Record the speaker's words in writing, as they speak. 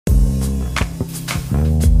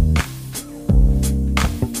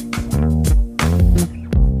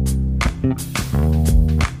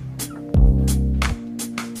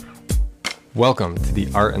Welcome to the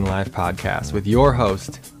Art and Life podcast with your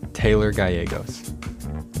host, Taylor Gallegos.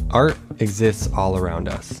 Art exists all around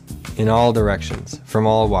us, in all directions, from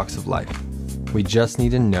all walks of life. We just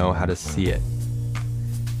need to know how to see it.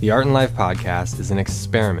 The Art and Life podcast is an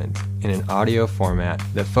experiment in an audio format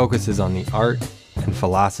that focuses on the art and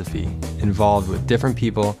philosophy involved with different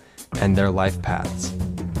people and their life paths.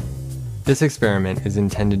 This experiment is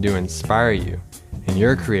intended to inspire you in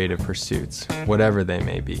your creative pursuits, whatever they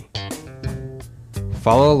may be.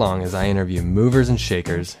 Follow along as I interview movers and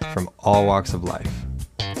shakers from all walks of life.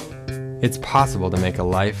 It's possible to make a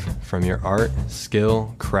life from your art,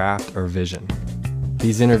 skill, craft, or vision.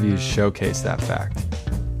 These interviews showcase that fact.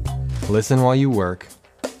 Listen while you work,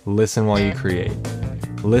 listen while you create,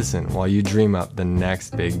 listen while you dream up the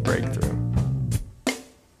next big breakthrough.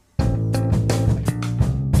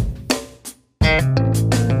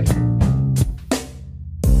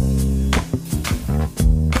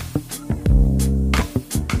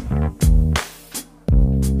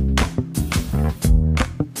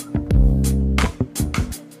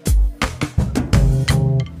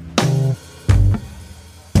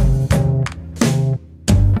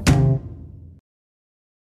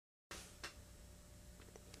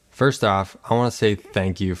 First off, I want to say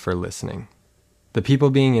thank you for listening. The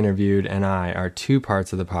people being interviewed and I are two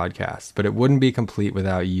parts of the podcast, but it wouldn't be complete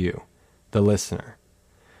without you, the listener.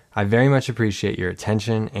 I very much appreciate your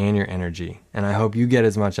attention and your energy, and I hope you get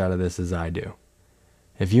as much out of this as I do.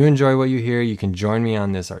 If you enjoy what you hear, you can join me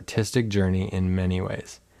on this artistic journey in many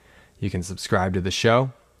ways. You can subscribe to the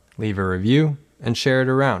show, leave a review, and share it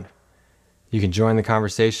around. You can join the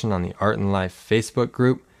conversation on the Art and Life Facebook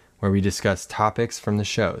group, where we discuss topics from the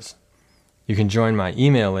shows. You can join my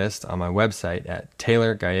email list on my website at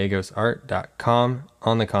taylorgallegosart.com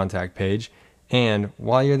on the contact page, and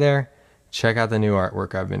while you're there, check out the new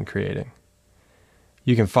artwork I've been creating.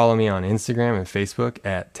 You can follow me on Instagram and Facebook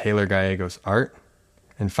at Taylor Gallegos Art.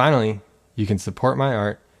 And finally, you can support my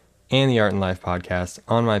art and the Art and Life podcast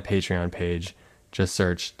on my Patreon page. Just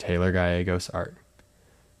search Taylor Gallegos Art.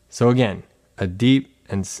 So again, a deep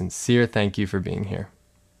and sincere thank you for being here.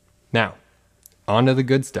 Now, on to the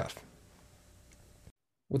good stuff.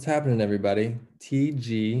 What's happening, everybody?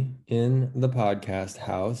 TG in the podcast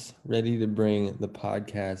house, ready to bring the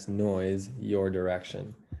podcast noise your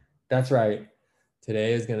direction. That's right.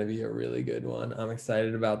 Today is going to be a really good one. I'm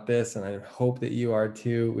excited about this, and I hope that you are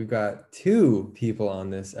too. We've got two people on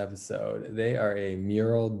this episode. They are a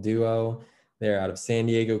mural duo. They're out of San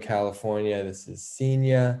Diego, California. This is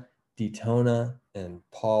Signe, Ditona, and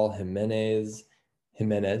Paul Jimenez,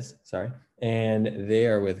 and they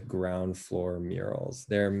are with Ground Floor Murals.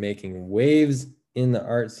 They're making waves in the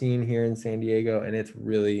art scene here in San Diego, and it's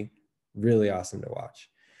really, really awesome to watch.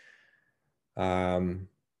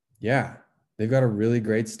 Yeah, they've got a really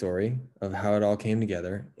great story of how it all came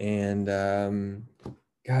together, and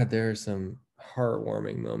God, there are some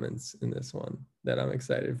heartwarming moments in this one that I'm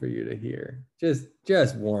excited for you to hear. Just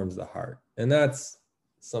warms the heart, and that's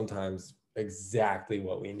sometimes exactly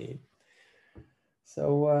what we need.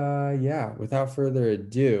 So, yeah, without further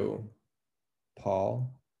ado, Paul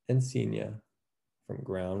and Signe from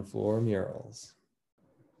Ground Floor Murals.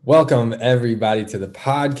 Welcome, everybody, to the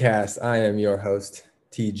podcast. I am your host,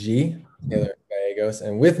 TG, Taylor Gallegos,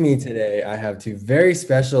 and with me today, I have two very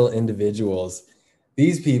special individuals.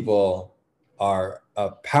 These people are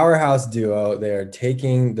a powerhouse duo. They are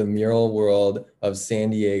taking the mural world of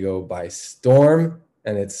San Diego by storm,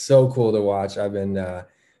 and it's so cool to watch. I've been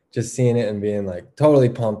just seeing it and being like totally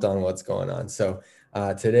pumped on what's going on. So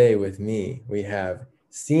today with me, we have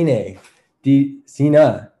Signe,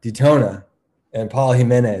 Ditona, and Paul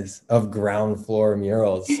Jimenez of Ground Floor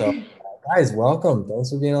Murals. So guys, welcome. Thanks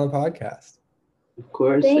for being on the podcast. Of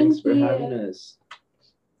course. Thanks for having us.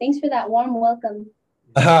 Thanks for that warm welcome.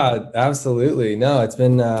 Absolutely. No, it's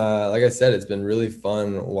been, like I said, it's been really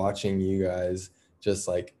fun watching you guys just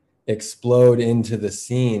like explode into the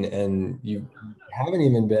scene, and you haven't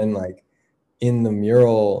even been like in the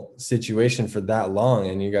mural situation for that long,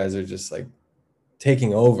 and you guys are just like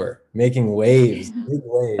taking over, making waves, big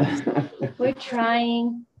waves. We're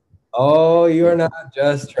trying. Oh, you are not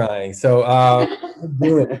just trying. So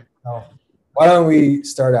why don't we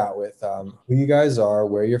start out with who you guys are,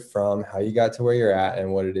 where you're from, how you got to where you're at,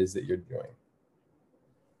 and what it is that you're doing.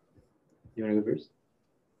 You want to go first?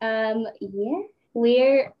 Yeah,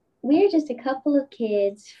 we're just a couple of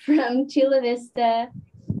kids from Chula Vista.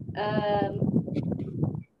 I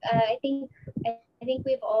think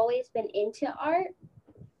we've always been into art,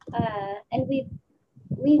 and we've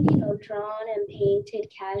drawn and painted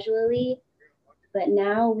casually, but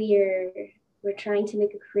now we're trying to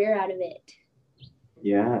make a career out of it.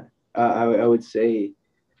 Yeah, I would say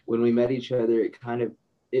when we met each other, it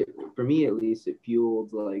for me at least, it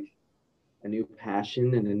fueled like a new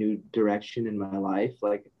passion and a new direction in my life.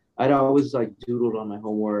 Like I'd always like doodled on my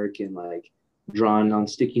homework and like drawn on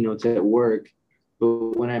sticky notes at work.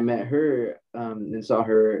 But when I met her and saw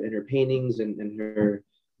her in her paintings and her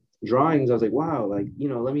drawings, I was like, wow, like,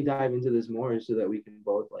 let me dive into this more so that we can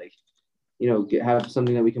both like, have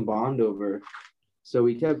something that we can bond over. So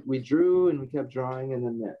we drew and we kept drawing, and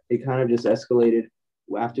then it kind of just escalated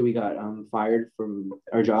after we got fired from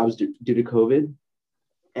our jobs due to COVID.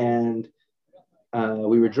 And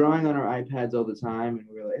we were drawing on our iPads all the time, and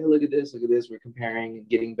we were like, "Hey, look at this." We're comparing and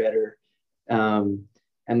getting better. Um,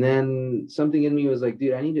 and then something in me was like,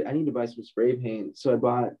 "Dude, I need to buy some spray paint." So I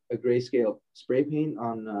bought a grayscale spray paint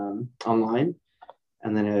on online,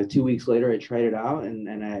 and then 2 weeks later, I tried it out, and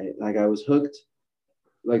I was hooked.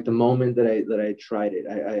 Like the moment that I tried it,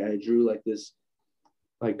 I drew like this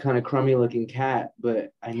like kind of crummy looking cat,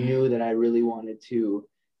 but I knew that I really wanted to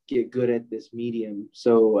get good at this medium.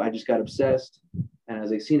 So I just got obsessed, and I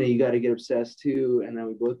was like, Signe, you got to get obsessed too. And then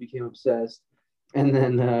we both became obsessed. And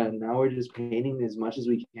then now we're just painting as much as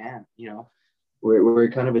we can.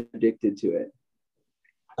 We're kind of addicted to it.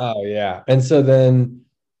 Oh yeah. And so then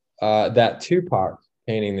that Tupac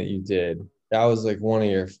painting that you did, that was like one of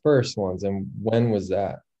your first ones. And when was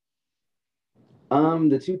that?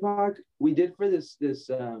 The Tupac we did for this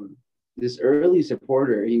early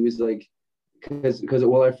supporter. He was like, because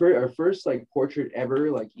well, our first like portrait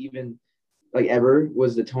ever, like even like ever,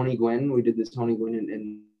 was the Tony Gwynn. We did this Tony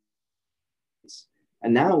Gwynn,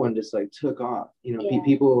 and that one just like took off. Yeah.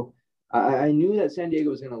 People. I knew that San Diego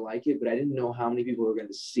was gonna like it, but I didn't know how many people were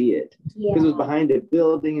gonna see it Yeah. because it was behind a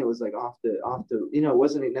building. It was like off the. It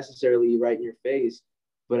wasn't necessarily right in your face,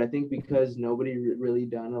 but I think because nobody really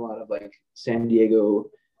done a lot of like San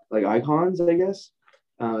Diego like icons, I guess.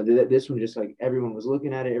 This one just like everyone was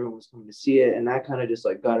looking at it, everyone was coming to see it, and that kind of just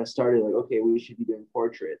like got us started. Like, okay, we should be doing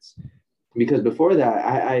portraits, because before that,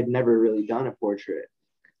 I had never really done a portrait.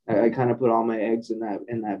 I kind of put all my eggs in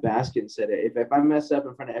that basket and said, if I mess up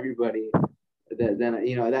in front of everybody, then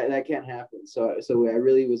that can't happen. So I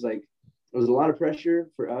really was like, it was a lot of pressure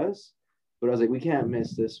for us, but I was like, we can't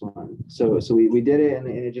miss this one. So we did it, and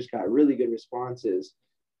it just got really good responses.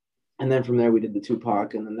 And then from there we did the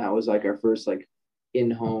Tupac, and then that was like our first like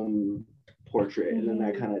in-home portrait, and then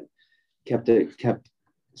that kind of kept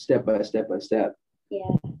step by step by step.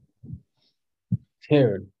 Yeah.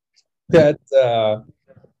 Dude, that's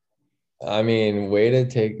I mean, way to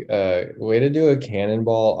do a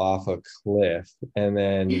cannonball off a cliff and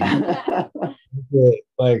then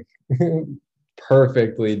like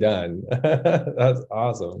perfectly done. That's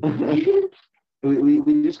awesome.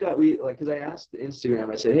 we just got because I asked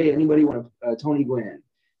Instagram. I said, hey, anybody want a Tony Gwynn?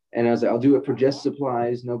 And I was like, I'll do it for just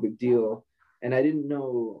supplies, no big deal. And I didn't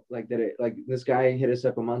know like that this guy hit us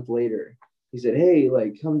up a month later. He said, hey,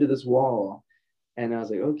 like come to this wall. And I was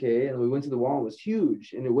like, okay. And we went to the wall. It was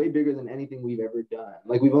huge and way bigger than anything we've ever done.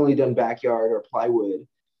 Like we've only done backyard or plywood.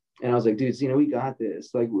 And I was like, dude, we got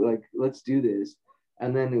this. Like let's do this.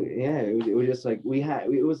 And then yeah, it was just like we had to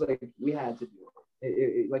do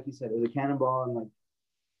it. Like you said, it was a cannonball,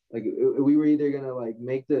 and we were either gonna like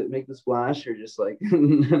make the splash or just like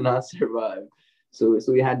not survive. So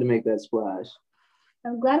we had to make that splash.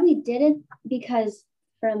 I'm glad we did it, because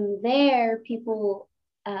from there, people,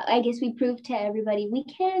 I guess we proved to everybody we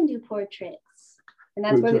can do portraits, and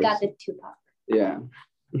that's where we got the Tupac. Yeah.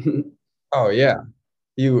 Oh yeah,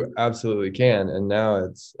 you absolutely can. And now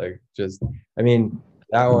it's like just, I mean,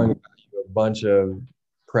 that one got you a bunch of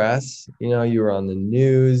press. You were on the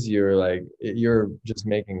news. You're just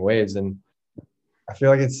making waves, and I feel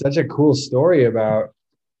like it's such a cool story about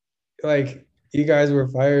like you guys were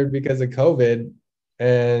fired because of COVID,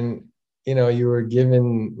 and you were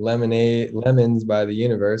given lemons by the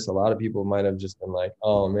universe. A lot of people might have just been like,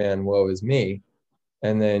 oh man, woe is me.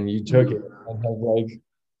 And then you took it and have like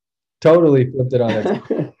totally flipped it on its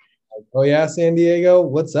like, oh yeah, San Diego,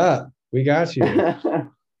 what's up? We got you.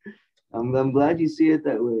 I'm glad you see it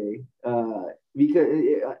that way. Because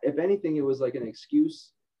if anything, it was like an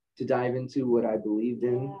excuse to dive into what I believed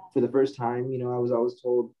in for the first time. I was always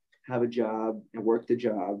told, have a job and work the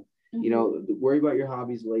job. Worry about your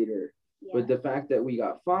hobbies later. Yeah. But the fact that we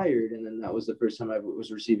got fired, and then that was the first time I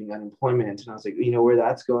was receiving unemployment, and I was like, where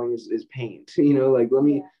that's going is paint. Like let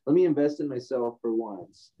me invest in myself for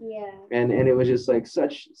once. Yeah. And it was just like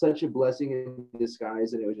such a blessing in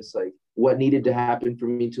disguise, and it was just like what needed to happen for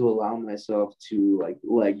me to allow myself to like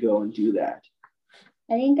let go and do that.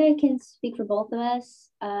 I think I can speak for both of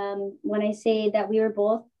us when I say that we were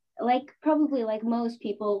both, like probably like most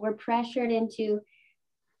people, were pressured into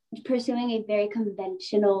pursuing a very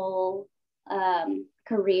conventional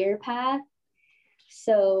career path.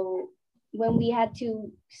 So when we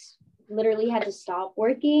literally had to stop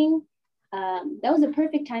working, that was a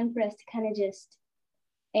perfect time for us to kind of just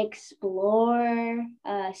explore,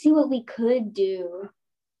 see what we could do,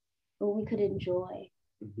 what we could enjoy.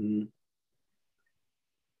 Mm-hmm.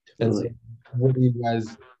 And so what do you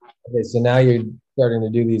guys, okay, so now you're starting to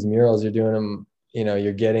do these murals, you're doing them, you know,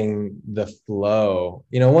 you're getting the flow.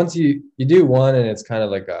 You know, once you do one and it's kind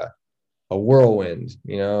of like a whirlwind,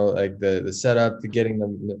 you know, like the setup, the getting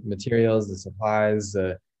the materials, the supplies,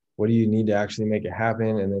 what do you need to actually make it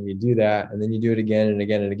happen? And then you do that, and then you do it again and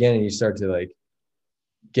again and again, and you start to like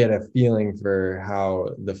get a feeling for how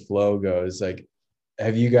the flow goes. Like,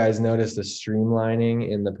 have you guys noticed a streamlining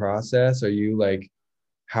in the process? Are you like,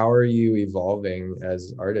 how are you evolving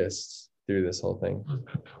as artists through this whole thing?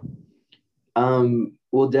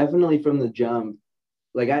 Well, definitely from the jump,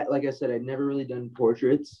 like I said, I'd never really done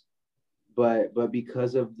portraits, but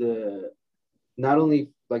because of the, not only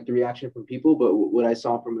like the reaction from people, but what I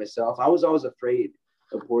saw for myself, I was always afraid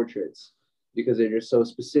of portraits because they're just so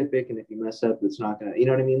specific, and if you mess up, it's not gonna, you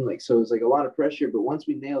know what I mean? Like, so it's like a lot of pressure. But once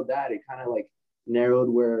we nailed that, it kind of like narrowed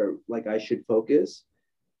where like I should focus,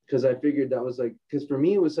 because I figured that was like, because for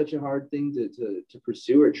me it was such a hard thing to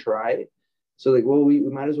pursue or try. So like, well, we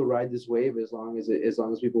might as well ride this wave as long as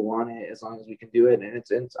people want it, as long as we can do it, and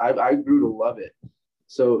I grew to love it.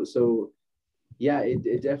 So yeah,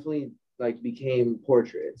 it definitely like became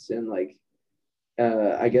portraits, and like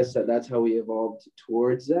I guess that's how we evolved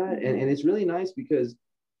towards that. And it's really nice because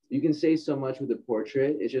you can say so much with a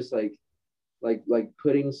portrait. It's just like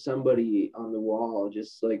putting somebody on the wall,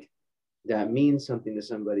 just like that means something to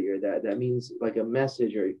somebody, or that means like a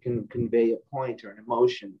message, or it can convey a point or an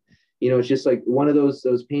emotion. You know, it's just like one of those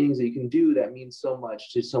paintings that you can do that means so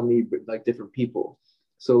much to so many like different people.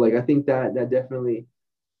 So like I think that definitely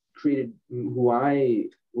created who I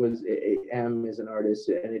am as an artist,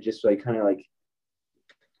 and it just like kind of like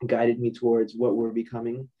guided me towards what we're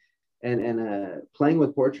becoming. And playing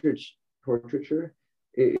with portraiture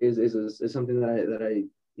is something that I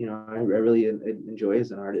you know I really enjoy as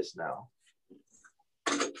an artist now.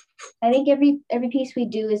 I think every piece we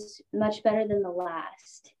do is much better than the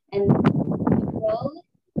last, and growth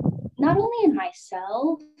not only in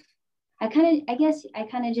myself. I guess I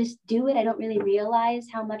kind of just do it. I don't really realize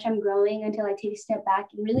how much I'm growing until I take a step back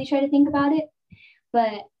and really try to think about it.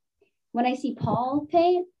 But when I see Paul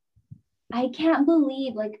paint, I can't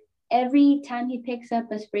believe, like, every time he picks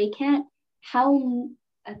up a spray can,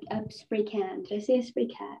 a spray can, did I say a spray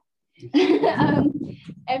cat?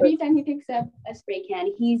 Every time he picks up a spray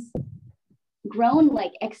can, he's grown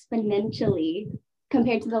like exponentially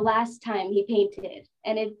compared to the last time he painted.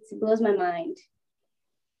 And it blows my mind.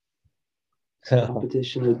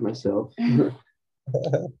 Competition with myself.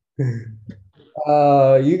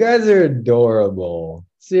 Oh, you guys are adorable.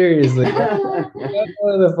 Seriously.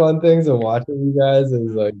 One of the fun things of watching you guys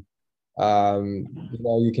is like, you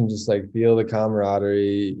know, you can just like feel the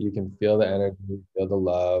camaraderie, you can feel the energy, feel the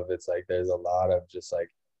love. It's like there's a lot of just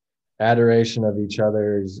like adoration of each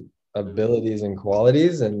other's abilities and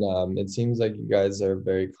qualities, and it seems like you guys are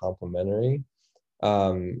very complementary.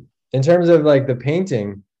 In terms of like the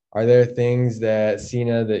painting, are there things that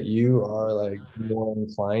Signe that you are like more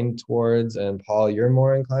inclined towards, and Paul you're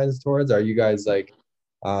more inclined towards? Are you guys like,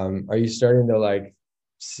 are you starting to like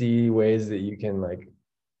see ways that you can like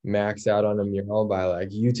max out on a mural by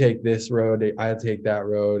like you take this road, I take that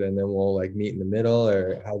road, and then we'll like meet in the middle,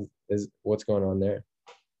 or what's going on there?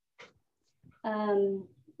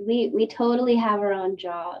 We totally have our own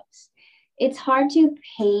jobs. It's hard to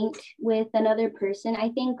paint with another person, I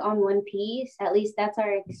think, on one piece. At least that's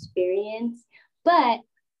our experience. But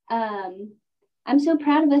I'm so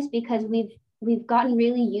proud of us because we've gotten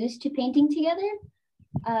really used to painting together.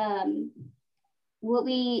 What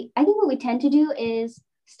we tend to do is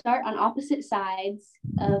start on opposite sides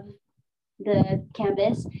of the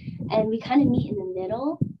canvas, and we kind of meet in the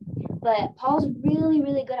middle. But Paul's really,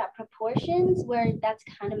 really good at proportions, where that's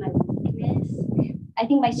kind of my weakness. I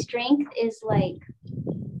think my strength is like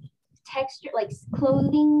texture, like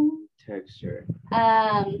clothing. Texture.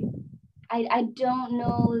 I don't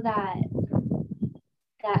know that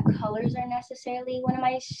colors are necessarily one of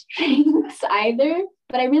my strengths either,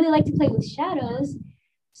 but I really like to play with shadows.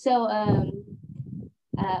 So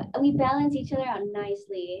we balance each other out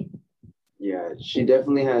nicely. Yeah, she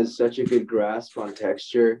definitely has such a good grasp on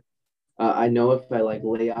texture. I know if I like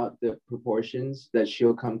lay out the proportions that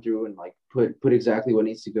she'll come through and like put exactly what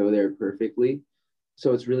needs to go there perfectly.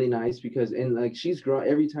 So it's really nice because, and like she's growing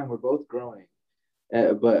every time, we're both growing.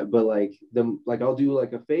 But like I'll do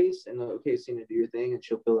like a face and okay, Signe, do your thing, and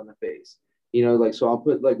she'll fill in the face. Like so I'll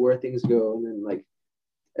put like where things go, and then like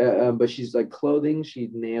but she's like clothing, she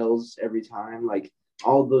nails every time. Like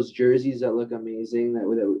all those jerseys that look amazing, that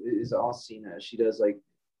is all Signe. She does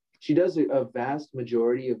a vast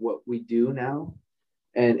majority of what we do now,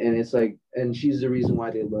 and it's like, and she's the reason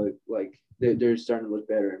why they look like they're starting to look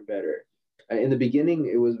better and better. In the beginning,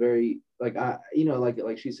 it was very like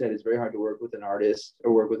like she said, it's very hard to work with an artist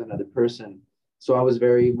or work with another person. So I was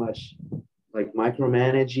very much like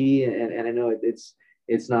micromanagey, and I know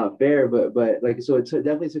it's not fair, but like so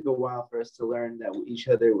definitely took a while for us to learn that each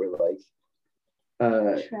other were like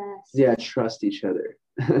trust each other.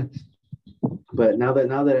 But now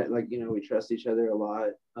that like we trust each other a lot,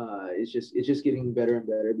 it's just getting better and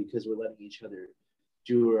better because we're letting each other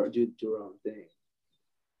do our own thing.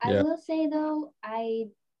 I will say though,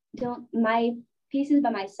 my pieces by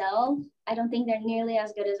myself, I don't think they're nearly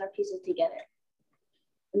as good as our pieces together.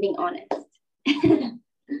 I'm being honest.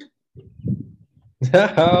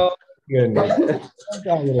 Oh goodness.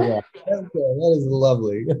 That is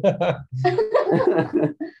lovely.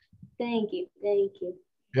 Thank you.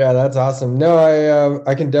 Yeah, that's awesome. No,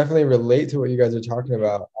 I can definitely relate to what you guys are talking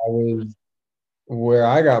about. Where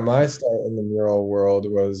I got my start in the mural world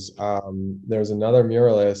was there's another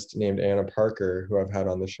muralist named Anna Parker who I've had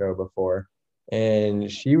on the show before,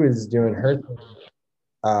 and she was doing her thing,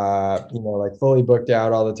 like fully booked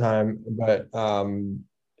out all the time, but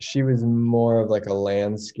she was more of like a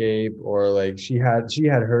landscape, or like she had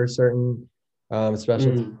her certain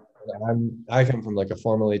specialty. I come from like a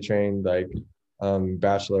formally trained like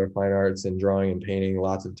Bachelor of Fine Arts in drawing and painting,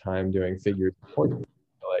 lots of time doing figures.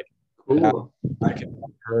 Like cool. I can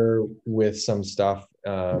help her with some stuff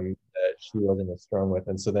that she wasn't as strong with,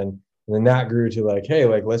 and then that grew to like, hey,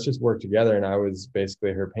 like let's just work together. And I was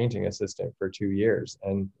basically her painting assistant for 2 years,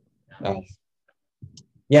 and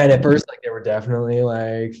yeah, and at first like there were definitely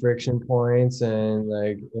like friction points, and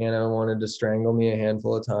like Anna wanted to strangle me a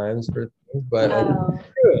handful of times for things, but I didn't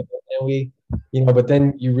do it. And we, but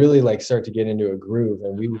then you really like start to get into a groove,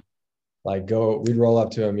 and we'd roll up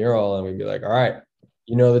to a mural and we'd be like, all right,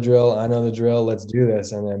 you know the drill, I know the drill, let's do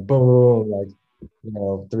this. And then boom, like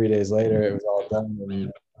 3 days later it was all done, and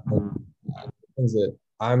things that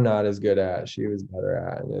I'm not as good at, she was better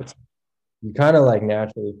at, and it's, you kind of like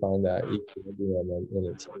naturally find that equilibrium in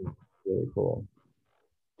a team. It's really cool.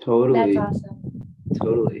 Totally. That's awesome.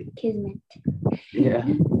 Totally. Kismet. Yeah.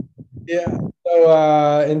 Yeah.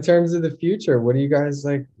 So in terms of the future, what are you guys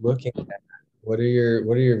like looking at? What are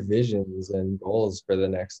your visions and goals for the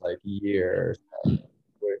next like year?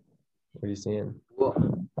 What are you seeing? Well,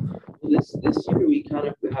 this year we kind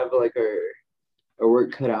of have like our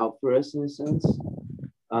work cut out for us in a sense.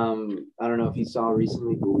 I don't know if you saw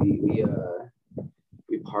recently, but we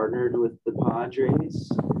partnered with the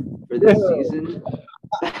Padres for this season.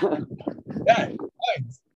 Nice.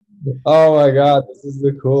 Oh my God, this is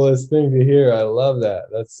the coolest thing to hear. I love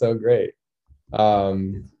that. That's so great. Wow,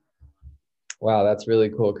 that's really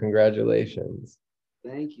cool. Congratulations.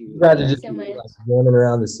 Thank you. Just like running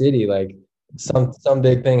around the city, like some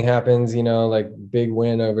big thing happens, like big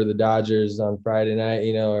win over the Dodgers on Friday night,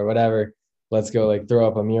 or whatever. Let's go like throw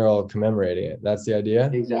up a mural commemorating it. That's the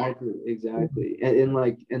idea. Exactly. And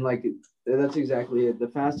like that's exactly it. The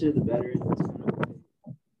faster the better.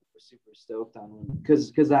 We're super stoked on one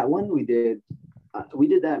because that one we did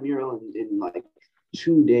that mural in like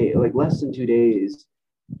 2 days, like less than 2 days,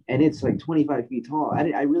 and it's like 25 feet tall.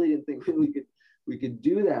 I really didn't think we could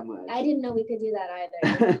do that much. I didn't know we could do that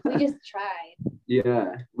either. We just tried.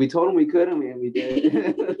 Yeah, we told them we could, and we did.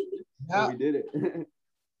 Yeah. We did it.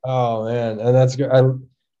 Oh man, and that's good.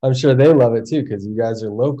 I'm sure they love it too, because you guys are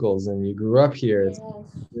locals and you grew up here. Yes.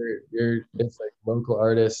 It's like local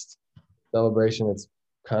artist celebration. It's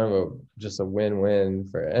kind of just a win-win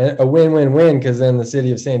because then the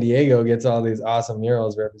city of San Diego gets all these awesome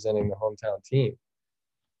murals representing the hometown team.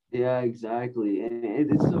 Yeah, exactly, and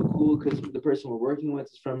it's so cool because the person we're working with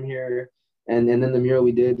is from here, and then the mural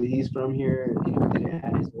we did, he's from here. We did it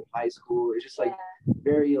at his high school. It's just like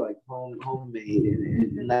very like homemade,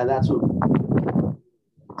 and that's what.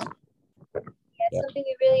 Yeah, something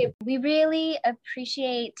we really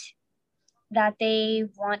appreciate that they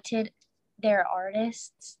wanted their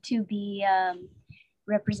artists to be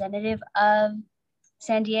representative of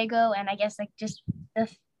San Diego, and I guess like just the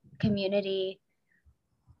community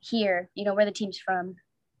here, where the team's from.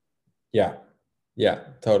 Yeah,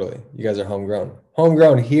 totally. You guys are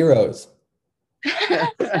homegrown heroes.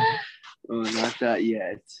 Oh, not that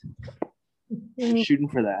yet. We're shooting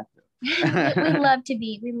for that. We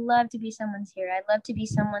love to be someone's hero. I'd love to be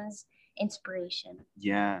someone's inspiration.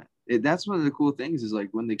 Yeah. That's one of the cool things is like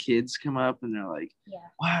when the kids come up and they're like,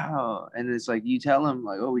 wow. And it's like, you tell them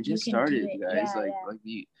like, oh, we just started, guys. Like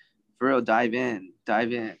you, for real, dive in.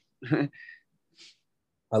 I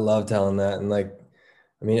love telling that. And like,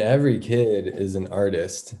 I mean, every kid is an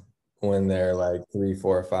artist when they're like 3,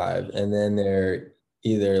 4, 5, and then they're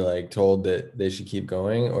either like told that they should keep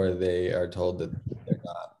going or they are told that they're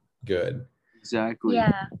not good. Exactly.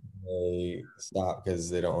 Yeah. They stop because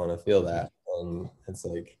they don't want to feel that. And it's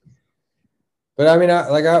like, but I mean,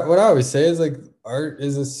 what I always say is like art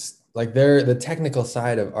is the technical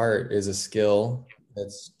side of art is a skill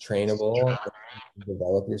that's trainable, you can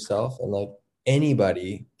develop yourself, and like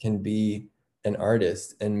anybody can be an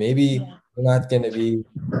artist. And maybe they're not going to be,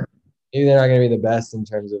 maybe they're not going to be the best in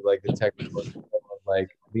terms of like the technical skill of like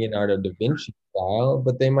Leonardo da Vinci style,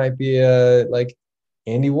 but they might be like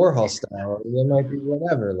Andy Warhol style, or they might be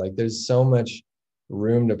whatever. Like there's so much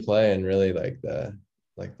room to play, and really like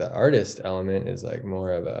the artist element is like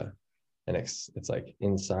more of it's like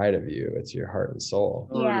inside of you. It's your heart and soul.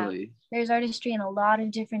 Yeah, there's artistry in a lot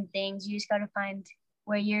of different things. You just got to find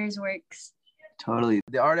where yours works. Totally.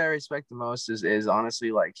 The art I respect the most is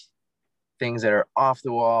honestly like things that are off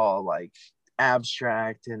the wall, like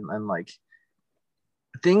abstract and like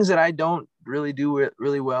things that I don't really do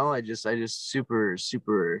really well. I just super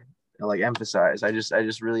like emphasize. I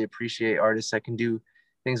just really appreciate artists that can do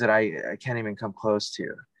things that I can't even come close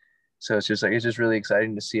to. So it's just really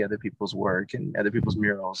exciting to see other people's work and other people's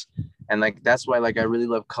murals. And like that's why like I really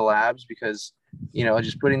love collabs, because you know,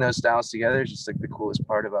 just putting those styles together is just like the coolest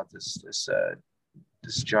part about this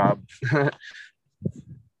job.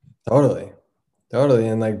 Totally.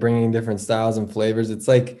 And like bringing different styles and flavors. It's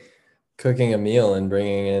like cooking a meal and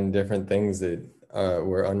bringing in different things that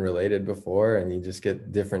were unrelated before, and you just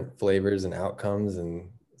get different flavors and outcomes, and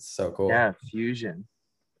it's so cool. Yeah, fusion.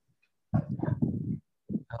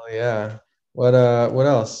 Hell yeah. What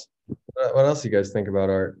else? What else do you guys think about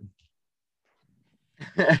art?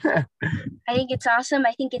 I think it's awesome.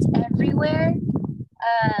 I think it's everywhere.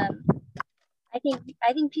 I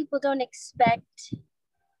think people don't expect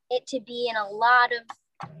it to be in a lot of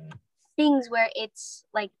things where it's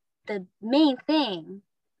like the main thing.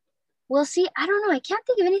 We'll see. I don't know. I can't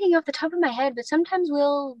think of anything off the top of my head, but sometimes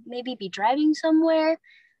we'll maybe be driving somewhere,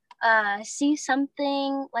 see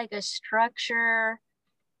something like a structure,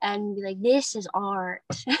 and be like, "This is art."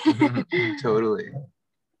 Totally.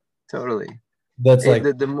 That's like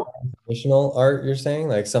the traditional art, you're saying,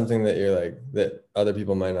 like something that you're like that other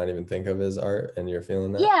people might not even think of as art, and you're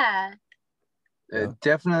feeling that. Yeah.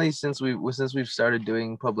 Definitely since we've started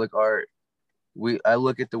doing public art, I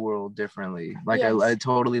look at the world differently. Like yes. I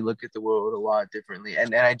totally look at the world a lot differently,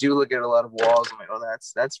 and I do look at a lot of walls. I'm like, oh,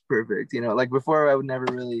 that's perfect. You know, like before I would never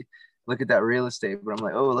really look at that real estate, but I'm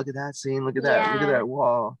like, oh, look at that scene, look at that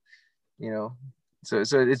wall. You know, so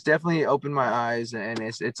it's definitely opened my eyes, and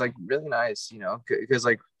it's like really nice. You know, because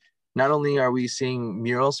like not only are we seeing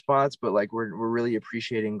mural spots, but like we're really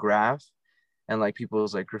appreciating graph and like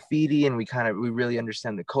people's like graffiti, and we really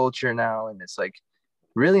understand the culture now, and it's like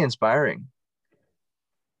really inspiring.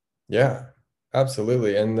 Yeah,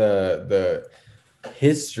 absolutely. And the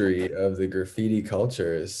history of the graffiti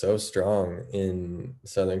culture is so strong in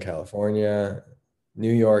Southern California,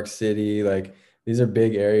 New York City. Like these are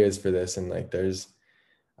big areas for this. And like there's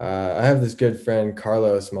I have this good friend,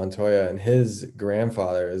 Carlos Montoya, and his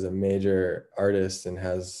grandfather is a major artist and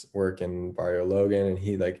has work in Barrio Logan,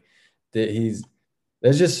 and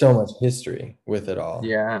there's just so much history with it all.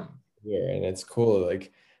 Yeah, and it's cool.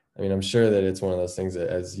 Like, I mean, I'm sure that it's one of those things that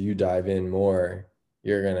as you dive in more,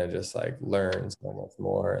 you're gonna just like learn so much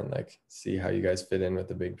more and like see how you guys fit in with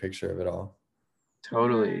the big picture of it all.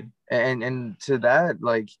 Totally. And to that,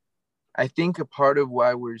 like I think a part of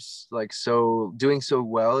why we're like doing so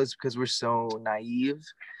well is because we're so naive.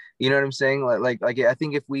 You know what I'm saying? Like I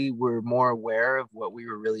think if we were more aware of what we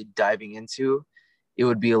were really diving into, it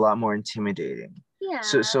would be a lot more intimidating. Yeah.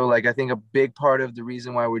 So like I think a big part of the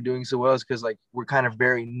reason why we're doing so well is because like we're kind of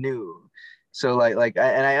very new. So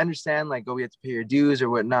I understand like, oh, we have to pay your dues or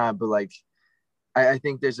whatnot, but like I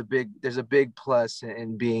think there's a big plus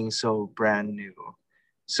in being so brand new.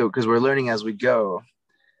 So because we're learning as we go.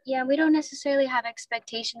 Yeah, we don't necessarily have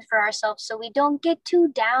expectations for ourselves, so we don't get too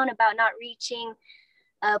down about not reaching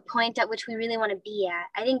a point at which we really want to be at.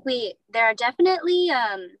 I think there are definitely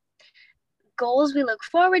goals we look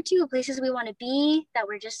forward to, places we want to be that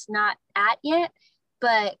we're just not at yet,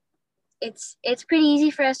 but it's pretty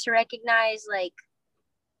easy for us to recognize like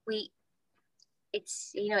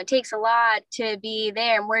it's, you know, it takes a lot to be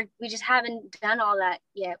there, and we just haven't done all that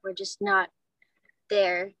yet. We're just not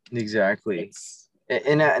there. Exactly.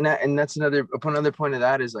 And that's another point of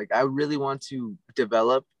that is like I really want to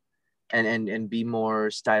develop and be more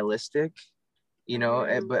stylistic, you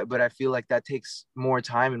know, but I feel like that takes more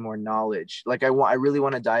time and more knowledge. Like I really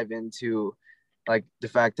want to dive into like the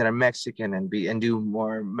fact that I'm Mexican and do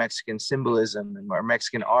more Mexican symbolism and more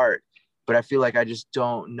Mexican art, but I feel like I just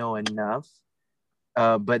don't know enough.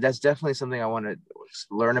 But that's definitely something I want to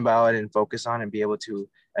learn about and focus on and be able to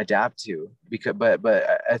adapt to. Because, but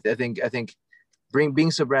I think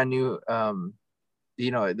being so brand new,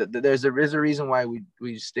 you know, there's a reason why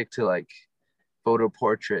we stick to like photo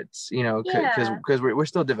portraits, you know, because we're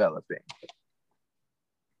still developing.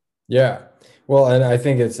 Yeah. Well, and I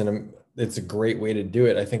think it's a great way to do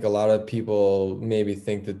it. I think a lot of people maybe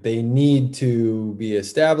think that they need to be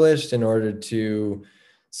established in order to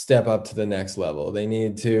step up to the next level. They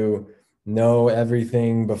need to know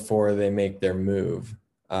everything before they make their move.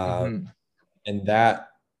 And that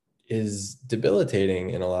is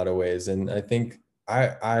debilitating in a lot of ways. And I think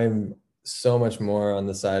I'm so much more on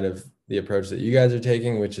the side of the approach that you guys are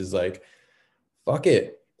taking, which is like, fuck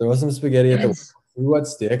it, throw some spaghetti at the see what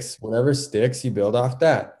sticks. Whatever sticks, you build off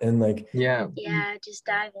that. And like, yeah, just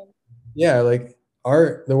dive in. Yeah, like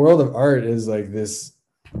art, the world of art is like this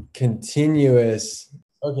continuous.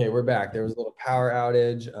 Okay, we're back. There was a little power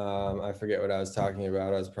outage. I forget what I was talking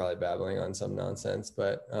about. I was probably babbling on some nonsense,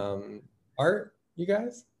 but art, you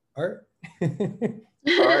guys, art.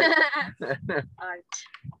 Art. Art.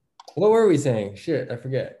 What were we saying? Shit, I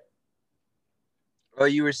forget. Well,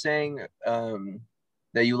 you were saying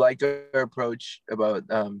that you liked our approach about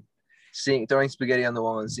throwing spaghetti on the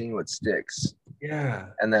wall and seeing what sticks. Yeah.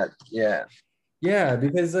 And that, yeah. Yeah,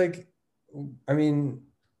 because like, I mean,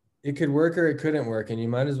 it could work or it couldn't work, and you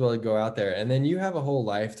might as well go out there. And then you have a whole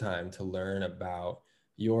lifetime to learn about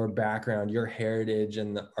your background, your heritage,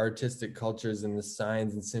 and the artistic cultures and the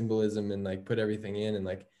signs and symbolism, and like put everything in. And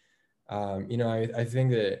like, you know, I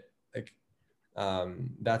think that like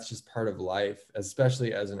that's just part of life,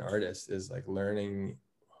 especially as an artist, is like learning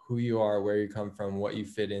who you are, where you come from, what you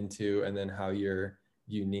fit into, and then how you're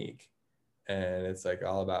unique. And it's like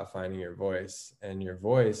all about finding your voice, and your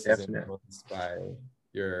voice is influenced by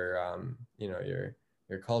your you know,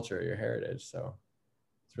 your culture, your heritage. So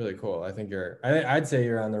it's really cool. I think I'd say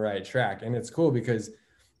you're on the right track. And it's cool because,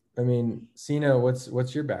 I mean, Signe,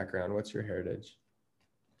 what's your background? What's your heritage?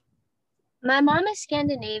 My mom is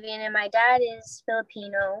Scandinavian and my dad is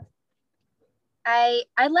Filipino. I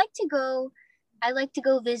like to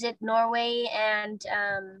go visit Norway, and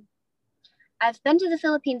I've been to the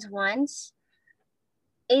Philippines once.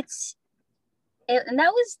 And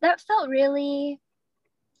that felt really,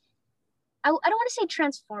 I don't want to say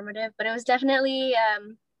transformative, but it was definitely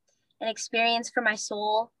an experience for my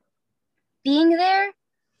soul. Being there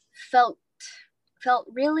felt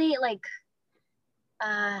really like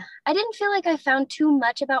I didn't feel like I found too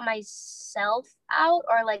much about myself out,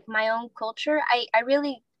 or like my own culture. I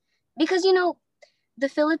really, because you know, the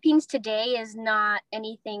Philippines today is not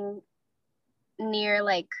anything near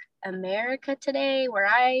like America today where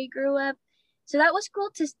I grew up. So that was cool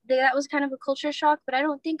that was kind of a culture shock, but I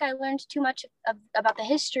don't think I learned too much about the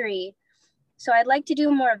history. So I'd like to do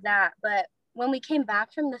more of that. But when we came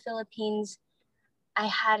back from the Philippines, I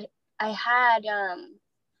had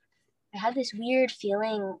this weird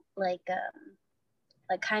feeling like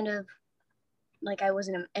kind of like I was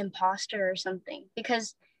an imposter or something,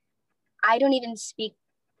 because I don't even speak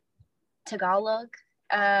Tagalog.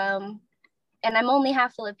 And I'm only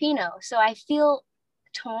half Filipino. So I feel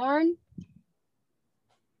torn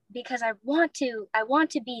because I want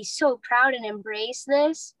to be so proud and embrace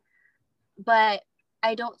this, but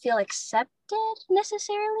I don't feel accepted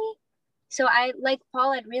necessarily. So like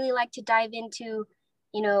Paul, I'd really like to dive into,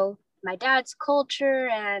 you know, my dad's culture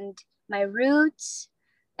and my roots,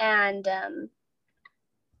 and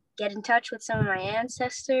get in touch with some of my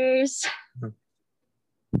ancestors.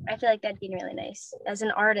 I feel like that'd be really nice as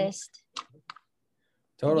an artist.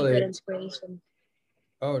 Totally. Good inspiration.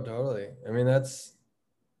 Oh, totally. I mean,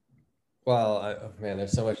 oh man,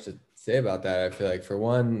 there's so much to say about that. I feel like, for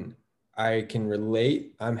one, I can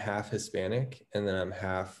relate. I'm half Hispanic, and then I'm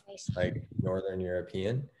half like Northern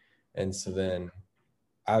European. And so then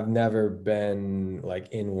I've never been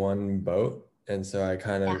like in one boat. And so I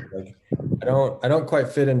kind of like, I don't quite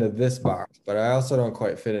fit into this box, but I also don't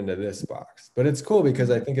quite fit into this box. But it's cool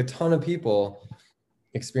because I think a ton of people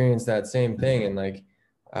experience that same thing. And like,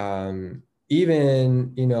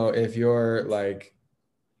 even, you know, if you're like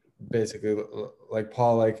basically like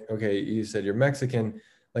Paul, like, okay, you said you're Mexican,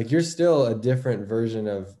 like you're still a different version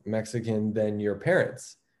of Mexican than your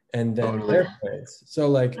parents. and then Totally. their place. So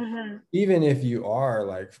like, Mm-hmm. even if you are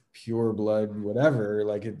like pure blood, whatever,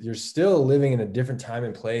 like you're still living in a different time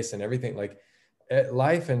and place and everything. Like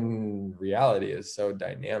life and reality is so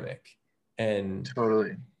dynamic, and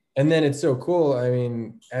Totally. then it's so cool. I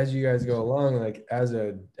mean, as you guys go along, like as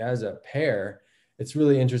a pair, it's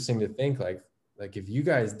really interesting to think like if you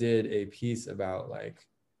guys did a piece about like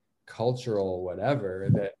cultural whatever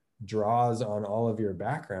that draws on all of your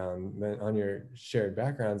background, on your shared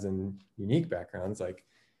backgrounds and unique backgrounds, like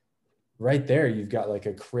right there you've got like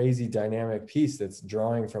a crazy dynamic piece that's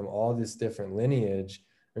drawing from all this different lineage.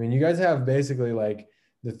 I mean, you guys have basically like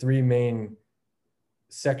the three main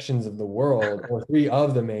sections of the world, or three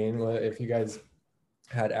of the main. If you guys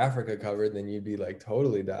had Africa covered, then you'd be like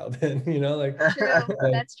totally dialed in, you know, like True.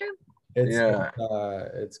 That's true.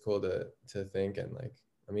 it's cool to think. And like,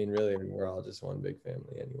 I mean, really, we're all just one big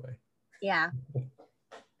family anyway. Yeah.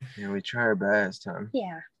 Yeah, we try our best, huh?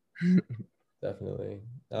 Yeah. Definitely.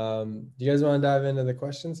 Do you guys want to dive into the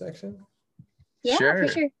question section? Yeah, Sure. for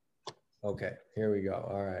sure. Okay, here we go.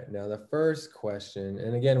 All right. Now the first question,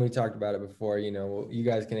 and again, we talked about it before, you know, you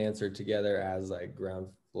guys can answer it together as like ground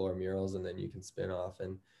floor murals, and then you can spin off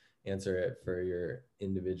and answer it for your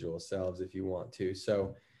individual selves if you want to.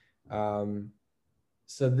 So,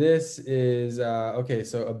 so this is, okay,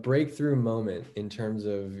 so a breakthrough moment in terms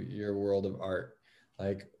of your world of art.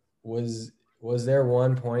 Like, was there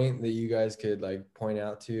one point that you guys could like point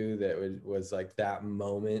out to that was like that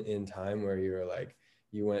moment in time where you were like,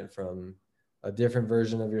 you went from a different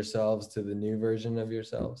version of yourselves to the new version of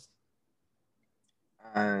yourselves?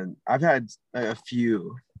 I've had a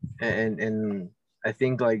few, and I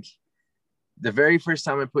think like the very first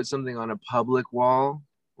time I put something on a public wall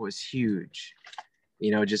was huge.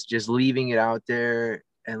 You know, just leaving it out there,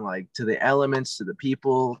 and like to the elements, to the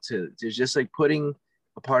people, to just like putting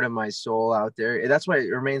a part of my soul out there. That's why it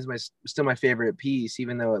remains still my favorite piece,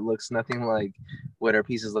 even though it looks nothing like what our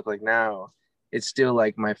pieces look like now. It's still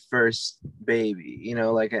like my first baby, you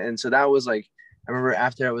know, like, and so that was like, I remember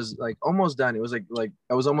after I was like almost done, it was like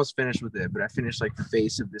I was almost finished with it, but I finished like the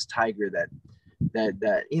face of this tiger that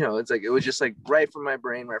you know, it's like it was just like right from my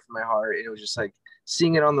brain, right from my heart, and it was just like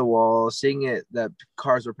seeing it on the wall, seeing it that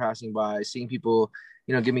cars were passing by, seeing people,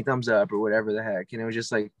 you know, give me thumbs up or whatever the heck, and it was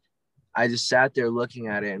just like I just sat there looking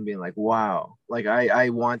at it and being like, wow, like I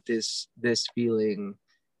want this feeling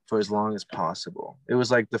for as long as possible. It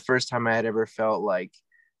was like the first time I had ever felt like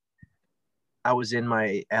I was in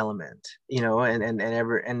my element, you know, and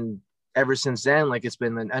ever since then, like it's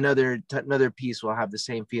been another piece will have the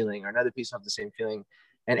same feeling, or another piece will have the same feeling,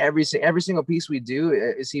 and every single piece we do,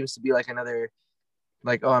 it seems to be like another,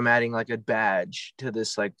 like, oh, I'm adding like a badge to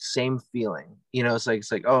this like same feeling, you know. It's like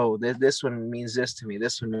oh, this one means this to me,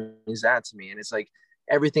 this one means that to me, and it's like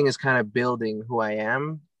everything is kind of building who I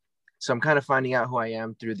am. So I'm kind of finding out who I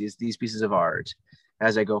am through these pieces of art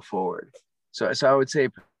as I go forward. So I would say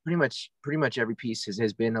pretty much every piece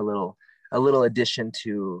has been a little addition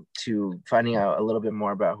to finding out a little bit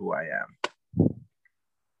more about who I am.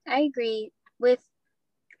 I agree with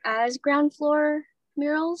as ground floor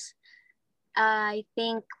murals. I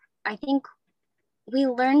think we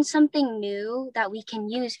learned something new that we can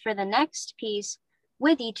use for the next piece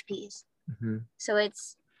with each piece. Mm-hmm. So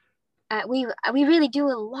it's we really do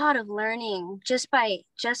a lot of learning just by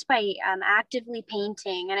actively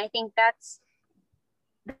painting, and I think that's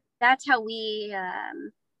how we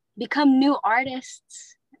become new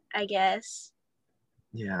artists, I guess.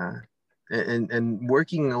 Yeah, and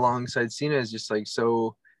working alongside Signe is just like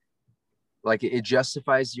so, like it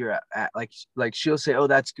justifies your like she'll say, oh,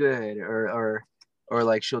 that's good, or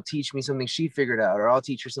like she'll teach me something she figured out, or I'll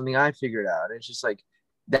teach her something I figured out. It's just like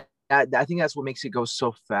that I think that's what makes it go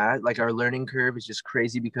so fast. Like our learning curve is just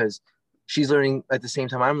crazy because she's learning at the same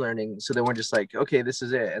time I'm learning. So then we're just like, okay, this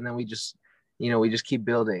is it, and then we just, you know, we just keep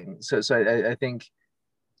building. So I think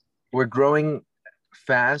we're growing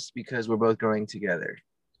fast because we're both growing together.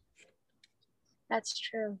 That's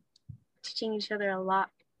true. Teaching each other a lot.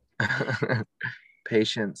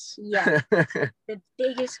 Patience. Yeah. The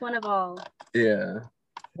biggest one of all. Yeah.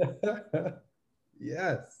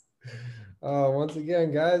 Yes. Oh, once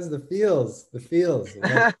again, guys, the feels.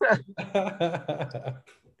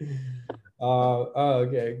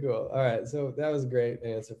 Okay, cool. All right, so that was a great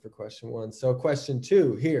answer for question one. So question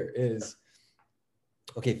two here is,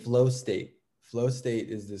 okay, flow state. Flow state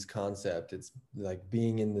is this concept. It's like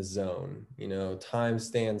being in the zone. You know, time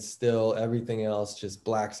stands still, everything else just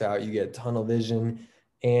blacks out. You get tunnel vision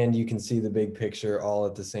and you can see the big picture all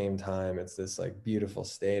at the same time. It's this like beautiful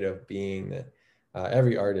state of being that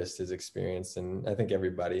every artist has experienced, and I think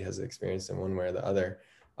everybody has experienced in one way or the other.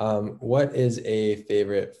 What is a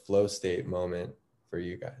favorite flow state moment for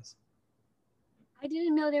you guys? I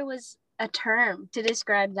didn't know there was a term to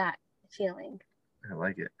describe that feeling. I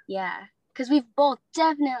like it. Yeah, because we've both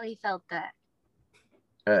definitely felt that.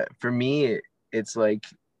 For me, it's like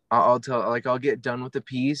I'll get done with a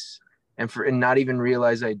piece and not even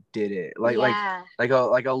realize I did it.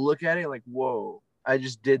 I'll look at it like, whoa, I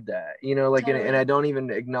just did that, you know, like, Totally. and I don't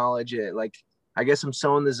even acknowledge it. Like, I guess I'm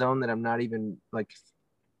so in the zone that I'm not even like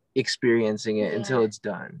experiencing it until it's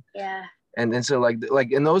done. Yeah. And so like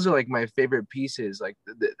and those are like my favorite pieces. Like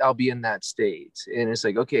I'll be in that state, and it's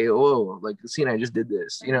like, okay, oh, like Signe, I just did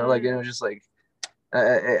this, you know, like, and it was just like,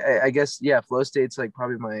 I guess, yeah, flow state's like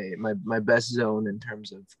probably my best zone in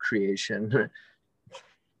terms of creation.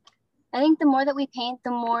 I think the more that we paint,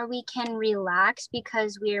 the more we can relax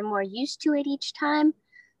because we're more used to it each time.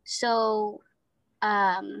 So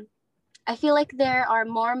I feel like there are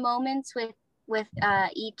more moments with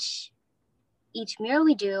each mural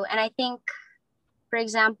we do. And I think, for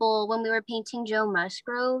example, when we were painting Joe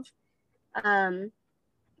Musgrove,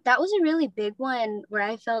 that was a really big one where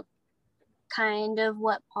I felt kind of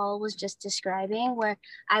what Paul was just describing, where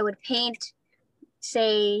I would paint,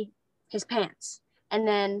 say, his pants, and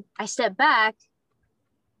then I step back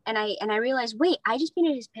and I realized, wait, I just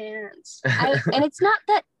painted his pants. And it's not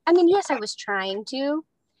that, I mean, yes, I was trying to,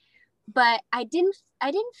 but I didn't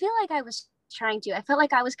feel like I was trying to. I felt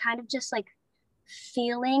like I was kind of just like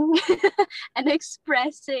feeling and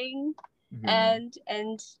expressing, and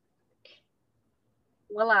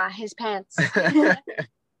voila, his pants.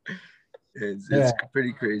 It's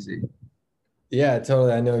pretty crazy. Yeah,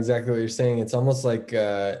 totally. I know exactly what you're saying. It's almost like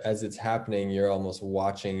as it's happening, you're almost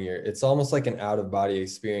watching it's almost like an out of body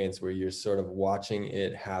experience where you're sort of watching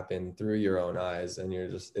it happen through your own eyes, and you're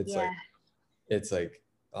just, it's like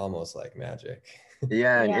almost like magic.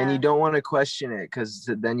 Yeah. And you don't want to question it, because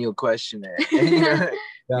then you'll question it. And, you know,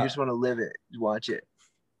 you just want to live it, watch it.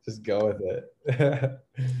 Just go with it.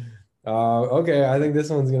 Okay, I think this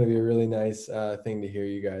one's going to be a really nice thing to hear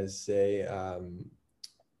you guys say.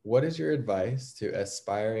 What is your advice to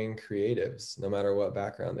aspiring creatives, no matter what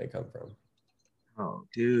background they come from? Oh,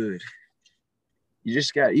 dude, you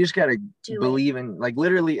just got to believe in, like,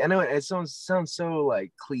 literally. I know it sounds so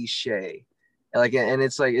like cliche, like, and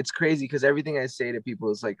it's like, it's crazy because everything I say to people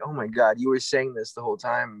is like, oh my God, you were saying this the whole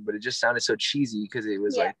time, but it just sounded so cheesy because it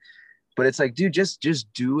was like, but it's like, dude,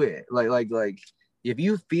 just do it. Like if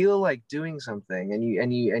you feel like doing something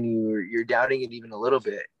and you're doubting it even a little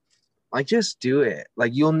bit, like, just do it.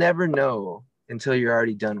 Like, you'll never know until you're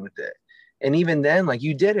already done with it. And even then, like,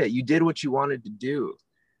 you did it. You did what you wanted to do.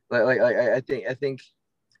 I think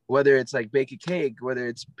whether it's like bake a cake, whether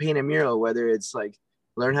it's paint a mural, whether it's like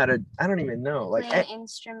learn how to, I don't even know, like play an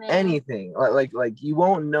instrument, anything. Like you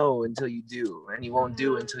won't know until you do, and you won't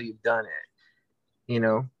do until you've done it. You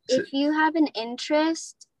know? If you have an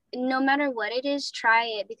interest, no matter what it is, try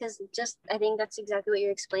it, because just, I think that's exactly what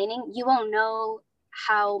you're explaining. You won't know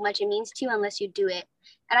how much it means to you unless you do it.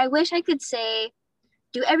 And I wish I could say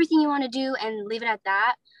do everything you want to do and leave it at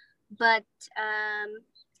that, but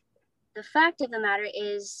the fact of the matter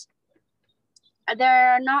is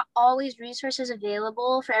there are not always resources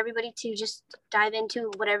available for everybody to just dive into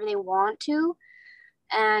whatever they want to.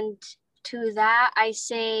 And to that I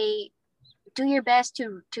say, do your best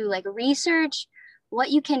to like research what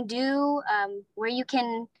you can do, where you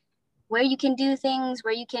can do things,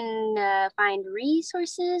 where you can find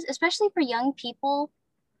resources, especially for young people.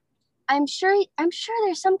 I'm sure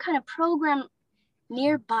there's some kind of program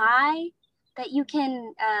nearby that you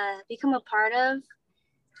can become a part of.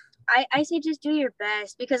 I say just do your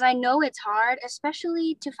best, because I know it's hard,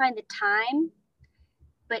 especially to find the time.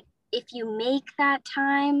 But if you make that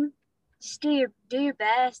time, just do your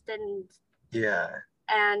best, and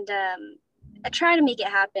try to make it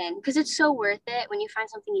happen, because it's so worth it when you find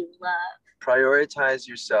something you love. Prioritize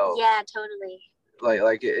yourself. Yeah, totally.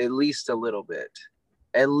 Like at least a little bit.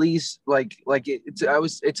 At least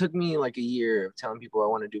it took me like a year of telling people I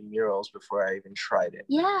want to do murals before I even tried it.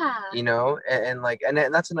 Yeah. You know, and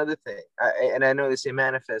that's another thing. I know they say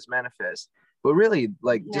manifest, but really,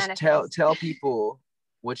 like, just tell people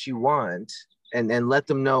what you want, and let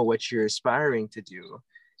them know what you're aspiring to do.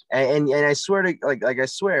 And I swear to I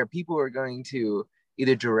swear people are going to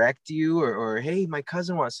either direct you or hey, my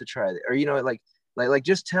cousin wants to try it, or, you know, like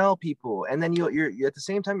just tell people, and then you're at the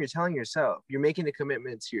same time you're telling yourself, you're making a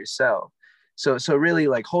commitment to yourself. So really,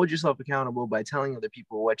 like, hold yourself accountable by telling other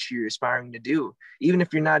people what you're aspiring to do, even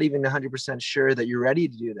if you're not even 100% sure that you're ready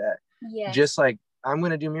to do that. Yes. Just like, I'm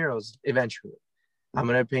going to do murals eventually. I'm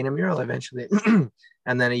gonna paint a mural eventually.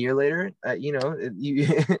 And then a year later, you know, you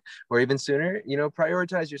or even sooner, you know,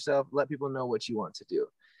 prioritize yourself, let people know what you want to do,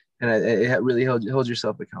 and it really holds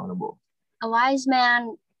yourself accountable. A wise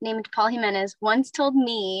man named Paul Jimenez once told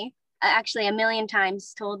me, actually a million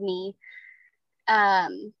times told me,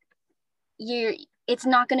 it's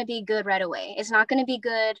not going to be good right away. It's not going to be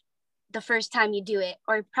good the first time you do it,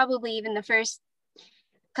 or probably even the first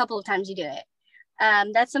couple of times you do it.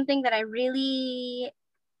 That's something that I really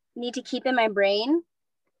need to keep in my brain,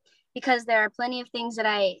 because there are plenty of things that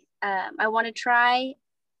I want to try.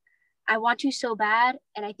 I want to so bad,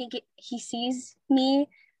 and I think he sees me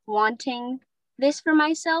wanting this for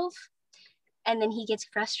myself, and then he gets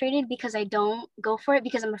frustrated because I don't go for it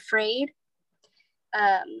because I'm afraid.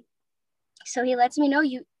 So he lets me know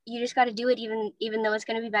you just got to do it, even though it's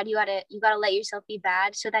going to be bad. You gotta let yourself be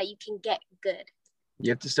bad so that you can get good. You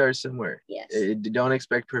have to start somewhere. Yes. Don't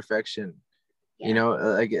expect perfection. Yeah. You know,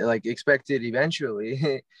 like expect it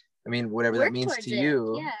eventually. I mean, whatever that means to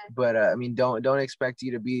you. Yeah. But I mean, don't expect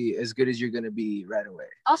you to be as good as you're gonna be right away.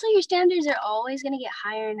 Also, your standards are always gonna get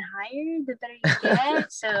higher and higher the better you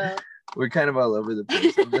get. So we're kind of all over the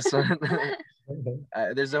place on this one.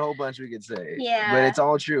 There's a whole bunch we could say. Yeah. But it's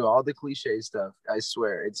all true. All the cliche stuff. I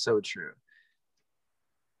swear, it's so true.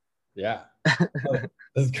 Yeah. Oh,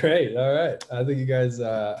 that's great. All right. I think you guys.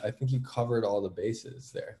 I think you covered all the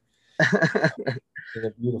bases there in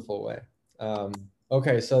a beautiful way.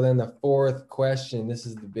 Okay, so then the fourth question, this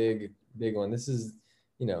is the big one. This is,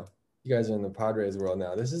 you know, you guys are in the Padres world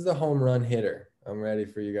now. This is the home run hitter. I'm ready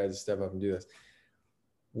for you guys to step up and do this.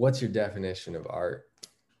 What's your definition of art?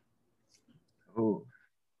 Oh.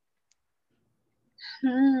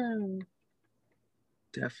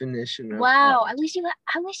 Definition of wow. art. I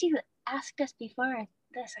wish you asked us before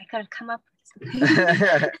this. I could have come up with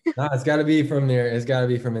something. No, it's got to be from there. It's got to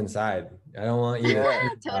be from inside. I don't want you to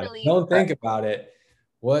think totally. Don't think about it.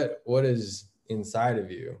 What is inside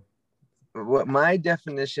of you? What my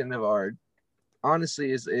definition of art,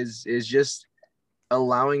 honestly, is just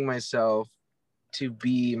allowing myself to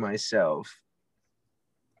be myself.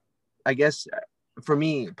 I guess for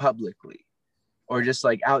me, publicly, or just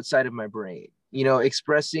like outside of my brain. You know,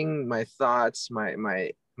 expressing my thoughts, my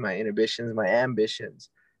inhibitions, my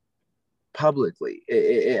ambitions publicly.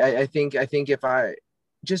 I think if I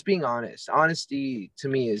just being honest, honesty to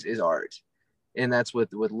me is art. And that's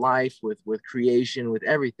with life, with creation, with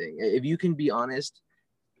everything. If you can be honest,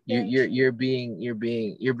 you're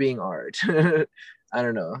being art. I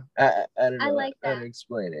don't know. I don't know. I like that. How to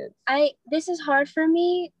explain it. This is hard for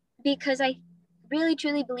me because I really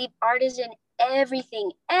truly believe art is in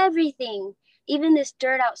everything. Even this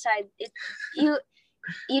dirt outside. You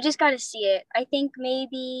just got to see it. I think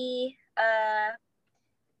maybe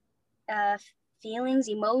feelings,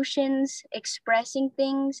 emotions, expressing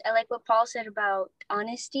things. I like what Paul said about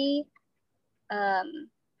honesty.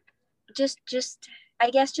 Just I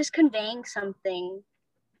guess just conveying something.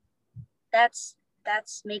 That's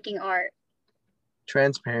making art.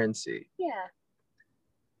 Transparency. Yeah.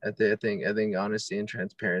 I think honesty and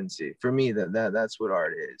transparency. For me, that's what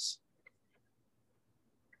art is.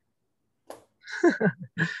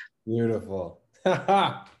 Beautiful.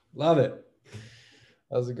 Love it.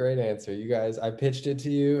 That was a great answer. You guys, I pitched it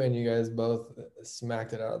to you and you guys both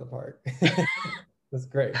smacked it out of the park. That's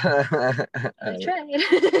great. I tried.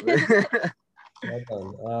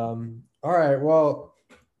 Well done. All right. Well,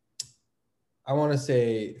 I want to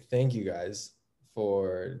say thank you guys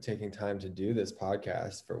for taking time to do this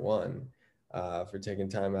podcast, for one, for taking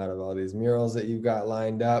time out of all these murals that you've got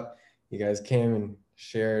lined up. You guys came and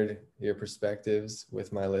shared your perspectives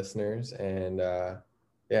with my listeners. And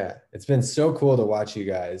yeah, it's been so cool to watch you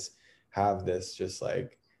guys have this just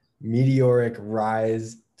like meteoric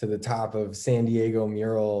rise to the top of San Diego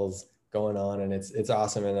murals going on. And it's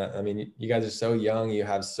awesome. And I mean, you guys are so young. You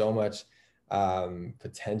have so much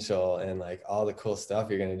potential and like all the cool stuff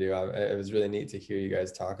you're going to do. It was really neat to hear you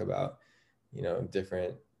guys talk about, you know,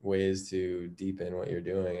 different ways to deepen what you're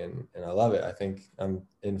doing. And I love it. I think I'm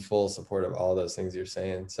in full support of all those things you're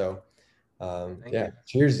saying. So yeah,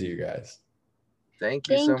 cheers to you guys. Thank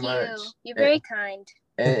you so much. You're very kind.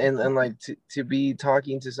 And like to be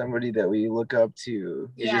talking to somebody that we look up to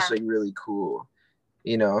is just like really cool,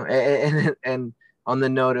 you know. And on the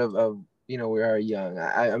note of you know, we are young.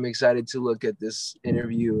 I'm excited to look at this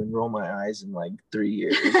interview and roll my eyes in like 3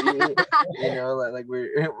 years. You know, like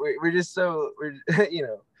we're just so you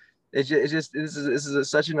know, it's just this is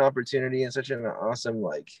such an opportunity and such an awesome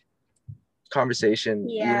like conversation.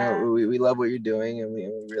 Yeah. You know, we love what you're doing, and we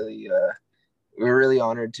really we're really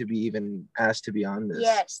honored to be even asked to be on this.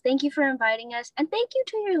 Yes, thank you for inviting us, and thank you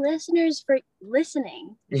to your listeners for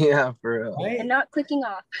listening. Yeah, for real. And not clicking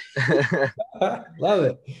off. Love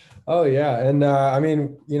it. Oh yeah, and I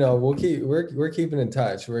mean, we're keeping in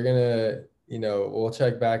touch. We're gonna, we'll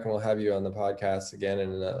check back and we'll have you on the podcast again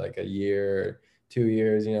in like a year, 2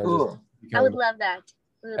 years. Cool. Just I would love that.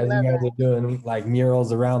 as you guys are doing like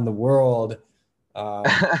murals around the world.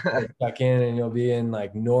 Check in and you'll be in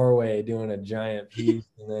like Norway doing a giant piece,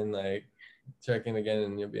 and then like check in again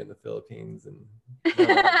and you'll be in the Philippines and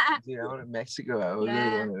Dude, I want to Mexico. I really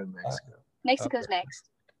want to go to Mexico. Mexico's next.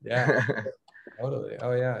 Yeah. Totally.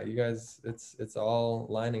 Oh yeah, you guys, it's all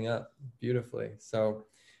lining up beautifully. So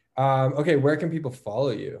okay, where can people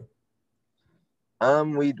follow you?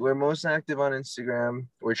 We're most active on Instagram.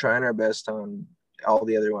 We're trying our best on all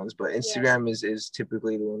the other ones, but Instagram is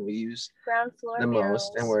typically the one we use Ground floor the murals.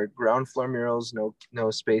 most. And we're ground floor murals, no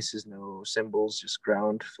spaces, no symbols, just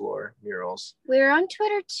ground floor murals. We're on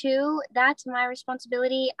Twitter too. That's my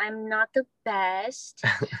responsibility. I'm not the best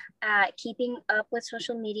at keeping up with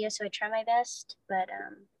social media, so I try my best. But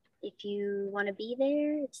if you want to be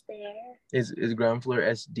there, it's there. Is ground floor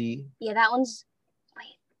SD? Yeah, that one's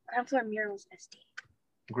ground floor murals SD.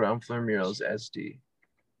 Ground floor murals SD.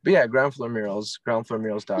 But yeah, ground floor murals,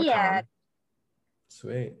 groundfloormurals.com. Yeah.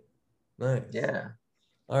 Sweet. Nice. Yeah.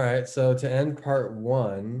 All right. So to end part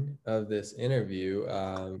 1 of this interview,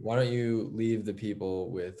 why don't you leave the people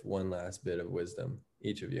with one last bit of wisdom,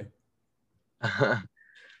 each of you? I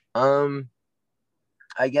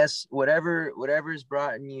guess whatever's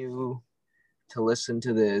brought you to listen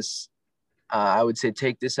to this, I would say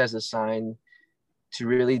take this as a sign to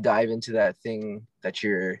really dive into that thing that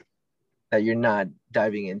you're not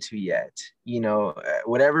diving into yet.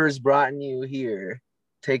 Whatever has brought you here,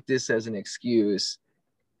 take this as an excuse,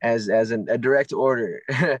 as a direct order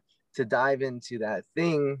to dive into that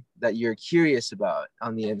thing that you're curious about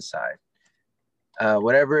on the inside.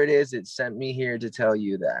 Whatever it is, it sent me here to tell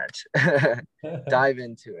you that. Dive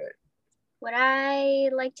into it. What I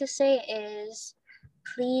like to say is,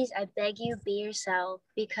 please, I beg you, be yourself,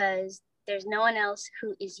 because there's no one else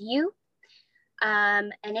who is you.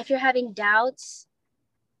 And if you're having doubts,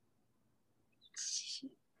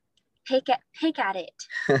 pick at it.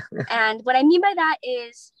 And what I mean by that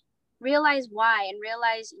is realize why and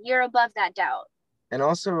realize you're above that doubt. And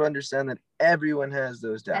also understand that everyone has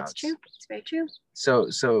those doubts. That's true. It's very true.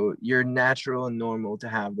 So you're natural and normal to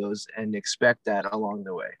have those, and expect that along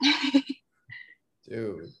the way.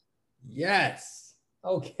 Dude. Yes.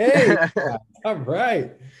 Okay. All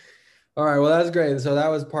right. All right. Well, that's great. So that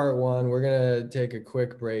was part 1. We're going to take a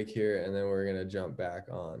quick break here, and then we're going to jump back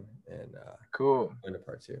on and cool. Go into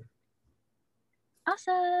part 2.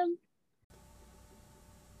 Awesome.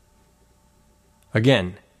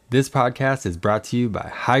 Again, this podcast is brought to you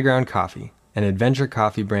by High Ground Coffee, an adventure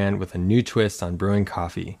coffee brand with a new twist on brewing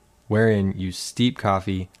coffee, wherein you steep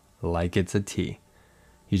coffee like it's a tea.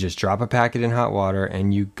 You just drop a packet in hot water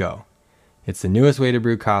and you go. It's the newest way to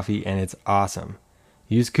brew coffee, and it's awesome.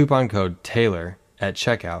 Use coupon code TAYLOR at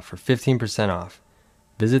checkout for 15% off.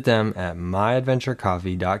 Visit them at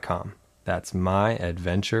myadventurecoffee.com. That's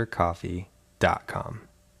myadventurecoffee.com.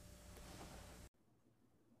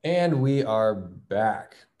 And we are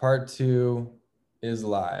back. Part 2 is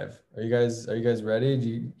live. Are you guys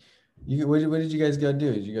ready? What did you guys go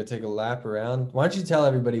do? Did you go take a lap around? Why don't you tell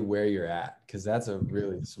everybody where you're at? Because that's a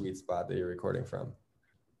really sweet spot that you're recording from.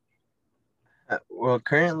 Well,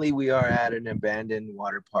 currently we are at an abandoned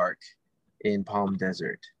water park in Palm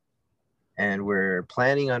Desert, and we're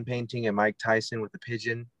planning on painting a Mike Tyson with a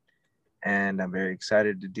pigeon, and I'm very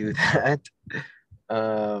excited to do that.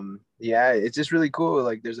 Yeah, it's just really cool.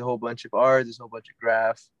 Like, there's a whole bunch of art, there's a whole bunch of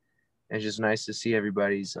graph, and it's just nice to see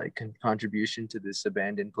everybody's like contribution to this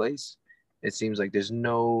abandoned place. It seems like there's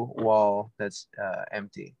no wall that's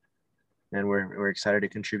empty, and we're excited to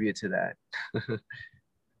contribute to that.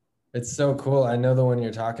 It's so cool. I know the one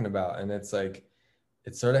you're talking about, and it's like,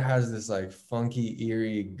 it sort of has this like funky,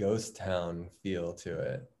 eerie ghost town feel to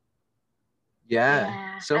it.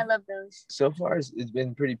 Yeah. So I love those. So far, it's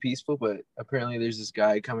been pretty peaceful, but apparently there's this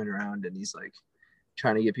guy coming around, and he's like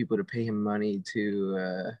trying to get people to pay him money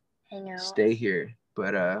to hang out, stay here.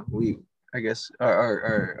 But I guess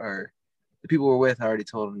our the people we're with already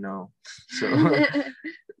told him no.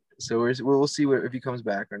 So we'll see if he comes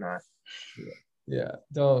back or not. Yeah,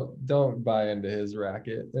 don't buy into his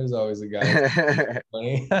racket. There's always a guy.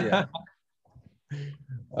 Funny. Yeah.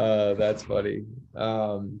 That's funny.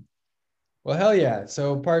 Well, hell yeah.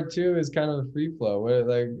 So part 2 is kind of a free flow. What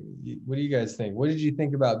do you guys think? What did you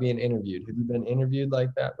think about being interviewed? Have you been interviewed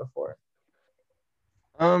like that before?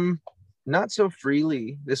 not so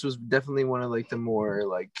freely. This was definitely one of like the more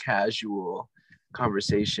like casual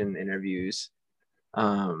conversation interviews.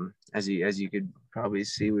 As you could probably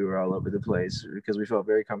see, we were all over the place because we felt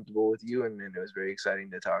very comfortable with you, and it was very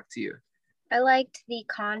exciting to talk to you. I liked the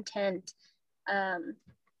content.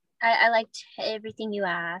 I liked everything you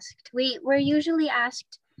asked. We're usually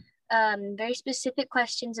asked very specific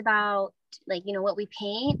questions about, like, you know, what we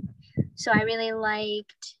paint. So I really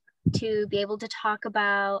liked to be able to talk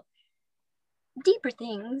about deeper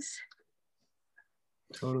things.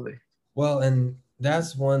 Totally. Well, and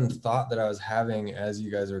that's one thought that I was having as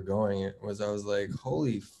you guys were going. It was, I was like,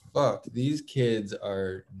 holy fuck, these kids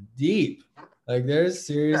are deep. Like, there's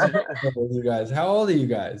serious with you guys. How old are you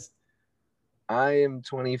guys? I am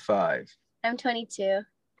 25. I'm 22.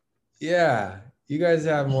 Yeah, you guys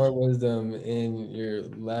have more wisdom in your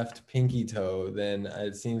left pinky toe than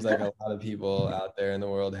it seems like a lot of people out there in the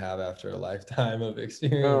world have after a lifetime of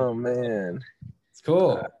experience. Oh man. It's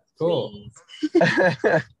cool. Cool. Please.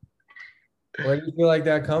 Where do you feel like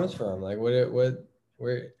that comes from? Like where,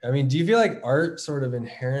 I mean, do you feel like art sort of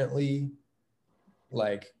inherently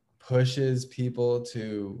like pushes people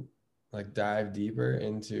to like dive deeper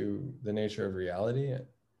into the nature of reality? I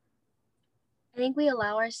think we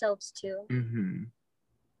allow ourselves to. Mm-hmm.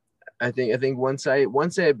 I think once I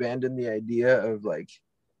abandoned the idea of like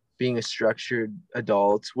being a structured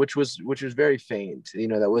adult, which was very faint. You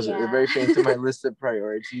know, that was very faint to my list of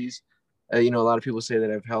priorities. You know, a lot of people say that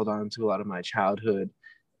I've held on to a lot of my childhood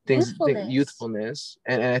things, youthfulness,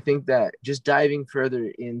 and I think that just diving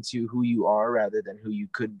further into who you are rather than who you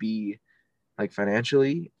could be, like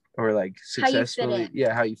financially or like successfully,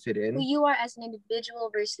 how you fit in, who you are as an individual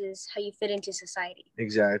versus how you fit into society.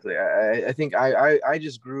 Exactly. I think I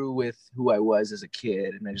just grew with who I was as a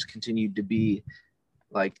kid, and I just continued to be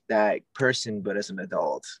like that person, but as an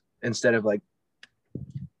adult, instead of like,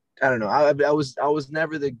 I don't know. I was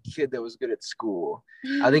never the kid that was good at school.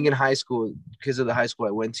 I think in high school, because of the high school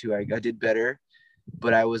I went to, I did better,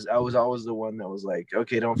 but I was always the one that was like,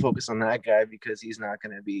 okay, don't focus on that guy because he's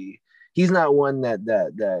not one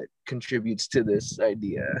that contributes to this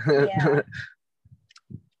idea. Yeah.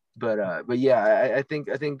 But yeah, I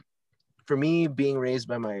think for me, being raised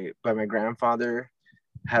by my grandfather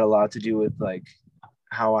had a lot to do with like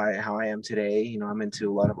how I am today. You know, I'm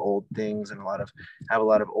into a lot of old things and have a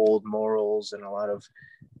lot of old morals and a lot of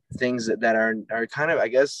things that are kind of, I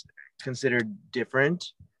guess, considered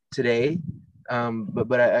different today.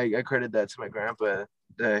 But I credit that to my grandpa.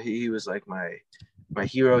 He was like my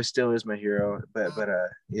hero, still is my hero. But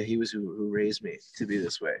yeah, he was who raised me to be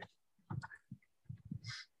this way.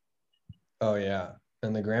 Oh yeah,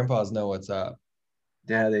 and the grandpas know what's up.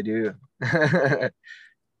 Yeah, they do.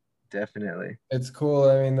 Definitely. It's cool.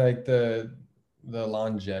 I mean, like the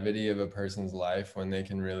longevity of a person's life when they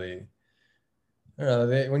can really, I don't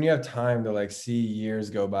know, when you have time to like see years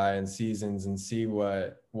go by and seasons and see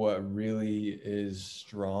what really is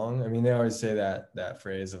strong. I mean, they always say that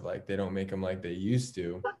phrase of like they don't make them like they used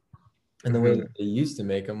to, and the way that they used to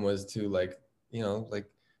make them was to like, you know, like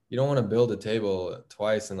you don't want to build a table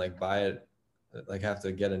twice and like buy it, like have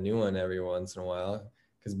to get a new one every once in a while.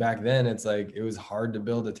 Because back then it's like it was hard to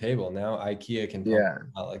build a table. Now IKEA can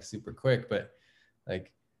pump out like super quick, but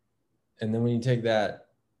like, and then when you take that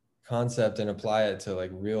concept and apply it to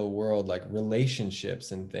like real world, like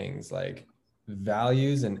relationships and things, like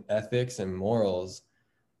values and ethics and morals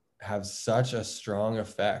have such a strong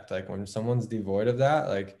effect. Like when someone's devoid of that,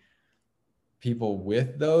 like people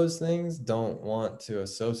with those things don't want to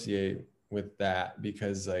associate with that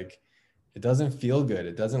because like it doesn't feel good.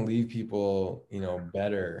 It doesn't leave people, you know,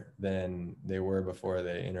 better than they were before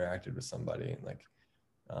they interacted with somebody. Like,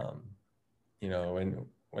 you know,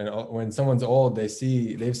 when someone's old, they've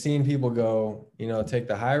seen people go, you know, take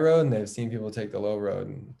the high road, and they've seen people take the low road,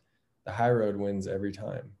 and the high road wins every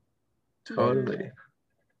time. Totally.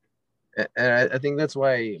 And I think that's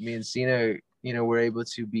why me and Signe, you know, were able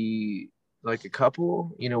to be like a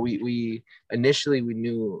couple. You know, we initially we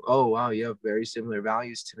knew, oh wow, you have very similar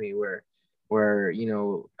values to me, where you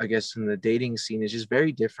know, I guess in the dating scene is just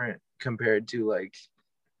very different compared to like,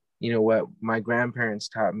 you know, what my grandparents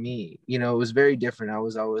taught me. You know, it was very different. I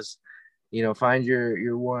was always, you know, find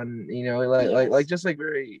your one, you know, like just like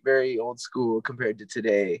very very old school compared to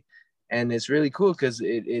today. And it's really cool because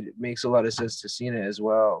it makes a lot of sense to Signe as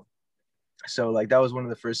well. So like that was one of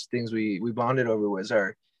the first things we bonded over was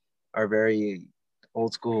our very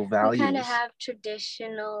old school values. We kind of have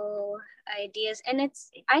traditional ideas, and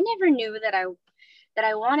I never knew that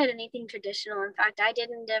I wanted anything traditional. In fact, I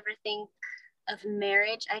didn't ever think of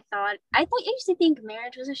marriage. I used to think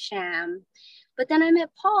marriage was a sham, but then I met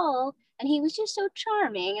Paul, and he was just so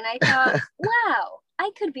charming. And I thought, wow,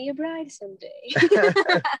 I could be a bride someday.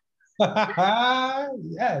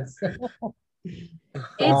 Yes.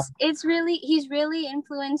 It's really, he's really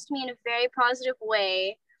influenced me in a very positive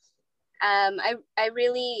way. I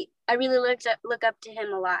really look up to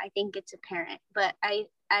him a lot. I think it's apparent, but I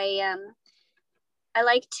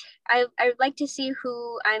like to see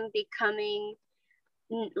who I'm becoming,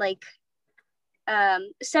 like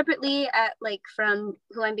separately at like from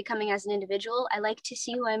who I'm becoming as an individual. I like to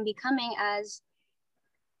see who I'm becoming as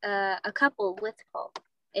a couple with Paul.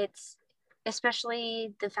 It's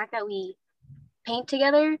especially the fact that we paint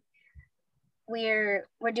together. We're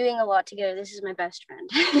doing a lot together. This is my best friend.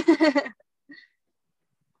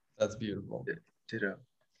 That's beautiful. Ditto.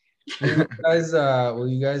 Will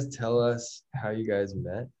you guys tell us how you guys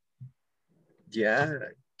met? Yeah,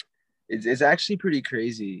 it's actually pretty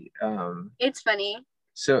crazy. It's funny.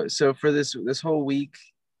 So for this whole week,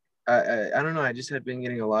 I don't know. I just had been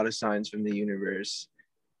getting a lot of signs from the universe,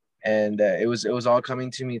 and it was all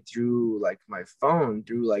coming to me through like my phone,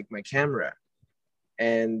 through like my camera.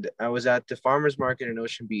 And I was at the farmers market in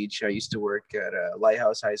Ocean Beach. I used to work at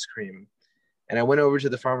Lighthouse Ice Cream, and I went over to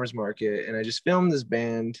the farmers market and I just filmed this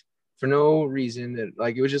band for no reason. That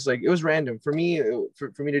like it was just like it was random for me.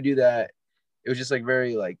 For me to do that, it was just like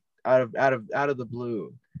very like out of the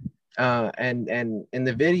blue. And in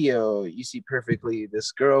the video, you see perfectly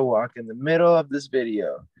this girl walk in the middle of this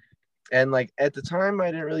video, and like at the time, I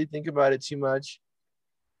didn't really think about it too much.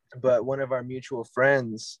 But one of our mutual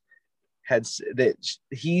friends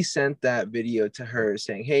he sent that video to her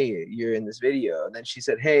saying, "Hey, you're in this video." And then she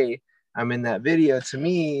said, "Hey, I'm in that video," to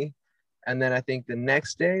me. And then I think the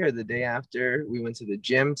next day or the day after, we went to the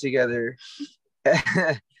gym together.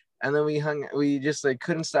 And then we just like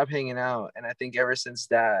couldn't stop hanging out. And I think ever since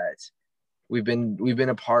that, we've been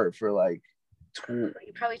apart for like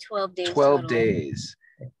probably 12 days. 12 days.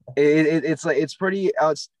 It's like it's pretty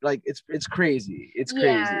out, like it's crazy. It's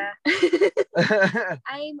crazy. Yeah.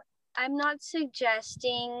 I'm not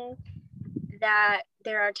suggesting that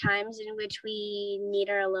there are times in which we need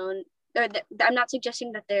our alone, or I'm not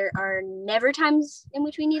suggesting that there are never times in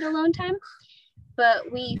which we need alone time, but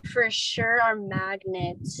we for sure are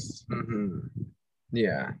magnets. Mm-hmm.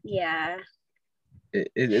 Yeah. Yeah.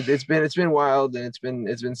 It's been wild, and it's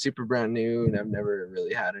been super brand new, and I've never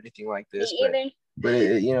really had anything like this. But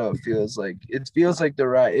it feels like it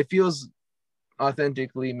feels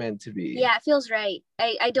authentically meant to be. Yeah, it feels right.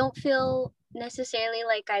 I don't feel necessarily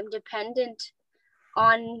like I'm dependent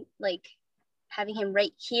on like having him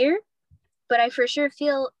right here, but I for sure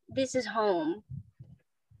feel this is home.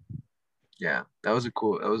 Yeah, that was a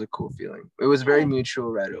cool feeling. It was very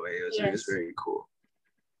mutual right away. It was very cool.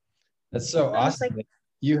 That's so awesome. Like,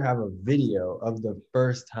 you have a video of the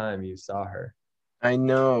first time you saw her. I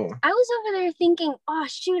know. I was over there thinking, oh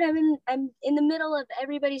shoot, I'm in the middle of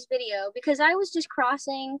everybody's video, because I was just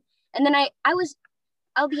crossing, and then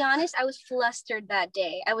I'll be honest, I was flustered that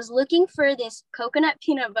day. I was looking for this coconut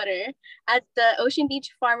peanut butter at the Ocean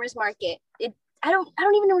Beach Farmers Market. I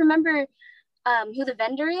don't even remember who the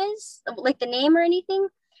vendor is, like the name or anything,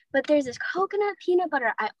 but there's this coconut peanut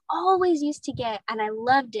butter I always used to get, and I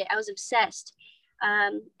loved it. I was obsessed.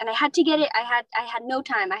 And I had to get it. I had no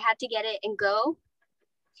time. I had to get it and go.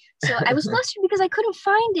 So I was flustered because I couldn't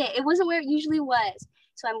find it. It wasn't where it usually was.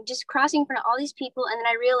 So I'm just crossing in front of all these people, and then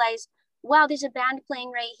I realized, wow, there's a band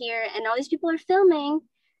playing right here, and all these people are filming,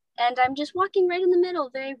 and I'm just walking right in the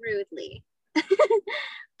middle very rudely.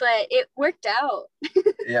 But it worked out.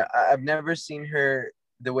 Yeah, I've never seen her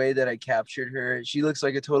the way that I captured her. She looks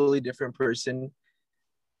like a totally different person,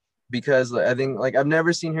 because I think like I've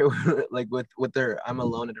never seen her like with her "I'm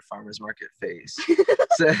alone at a farmer's market" face.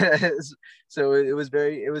 So it was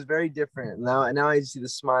very different. Now I see the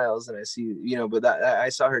smiles, and I see, but that I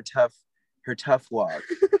saw her tough walk,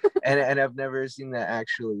 and I've never seen that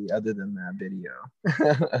actually other than that video.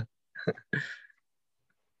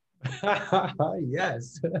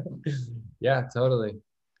 Yes. Yeah, totally.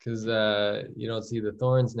 Because you don't see the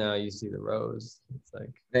thorns now, you see the rose. It's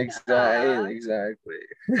like exactly.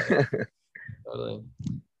 Totally.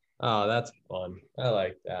 Oh, that's fun. I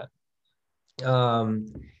like that.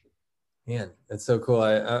 Man, that's so cool.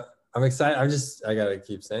 I'm excited. I gotta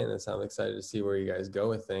keep saying this. I'm excited to see where you guys go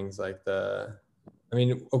with things like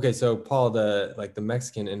okay, so Paul, the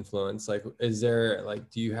Mexican influence, like, is there like,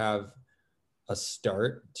 do you have a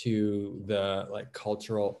start to the like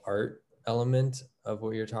cultural art element of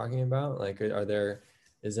what you're talking about? Like,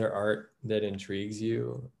 is there art that intrigues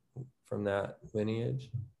you from that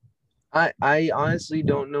lineage? I honestly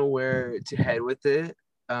don't know where to head with it.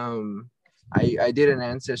 I did an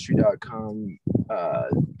ancestry.com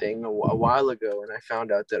thing a while ago, and I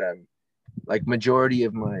found out that I'm like majority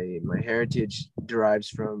of my heritage derives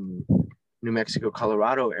from New Mexico,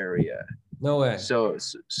 Colorado area. No way. So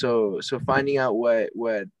finding out what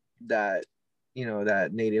that, you know,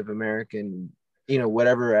 that Native American, you know,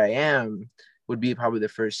 whatever I am would be probably the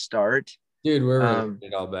first start. Dude, we're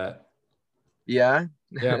related, I'll bet. Yeah.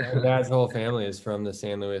 Yeah, my dad's whole family is from the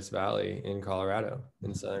San Luis Valley in Colorado,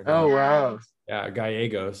 in Southern Oh, Colorado. wow. Yeah,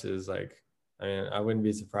 Gallegos is like, I mean, I wouldn't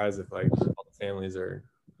be surprised if like all the families are,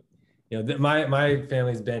 you know, my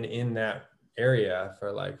family's been in that area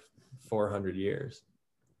for like 400 years.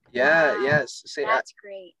 Yeah. Wow. Yes. That's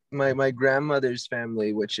great. My grandmother's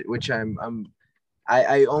family, which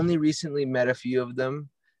I only recently met a few of them,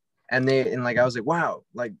 and like I was like, wow,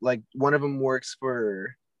 like one of them works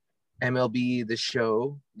for MLB The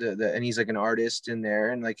Show, and he's like an artist in there,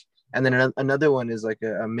 and like, and then another one is like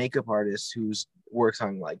a makeup artist who's works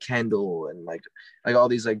on like Kendall and like all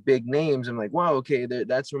these like big names. I'm like, wow, okay,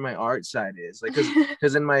 that's where my art side is, like,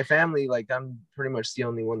 because in my family, like I'm pretty much the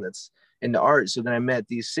only one that's into art. So then I met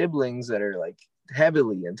these siblings that are like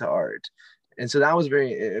heavily into art, and so that was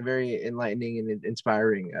very enlightening and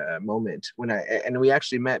inspiring moment when and we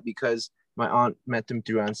actually met because my aunt met them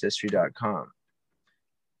through ancestry.com.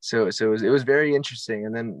 So it was very interesting.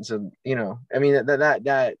 And then, so, you know, I mean,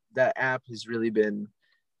 that app has really been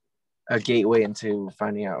a gateway into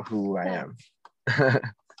finding out who I am.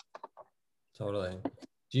 Totally.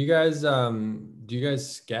 Do you guys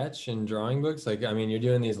sketch in drawing books? Like, I mean, you're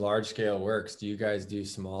doing these large scale works. Do you guys do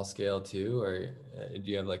small scale too? Or do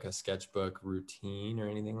you have like a sketchbook routine or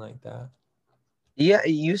anything like that? Yeah, it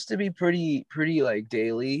used to be pretty like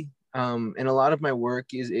daily. And a lot of my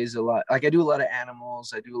work is a lot, like I do a lot of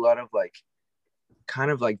animals. I do a lot of like kind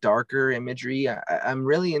of like darker imagery. I'm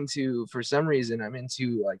really into, for some reason, I'm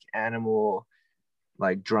into like animal,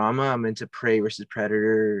 like drama. I'm into prey versus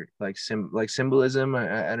predator, like symbolism.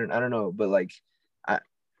 I don't know, but like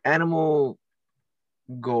animal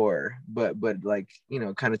gore, but like, you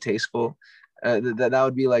know, kind of tasteful. That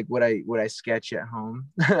would be like what I sketch at home.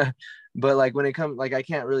 But like when it comes, like I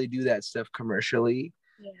can't really do that stuff commercially.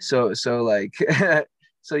 Yeah. So like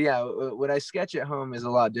so yeah, what I sketch at home is a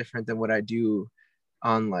lot different than what I do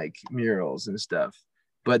on like murals and stuff.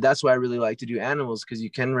 But that's why I really like to do animals, because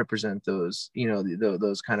you can represent those, you know,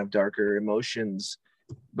 those kind of darker emotions,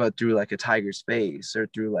 but through like a tiger's face, or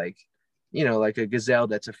through like, you know, like a gazelle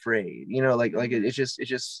that's afraid, you know, like it's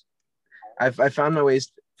just I found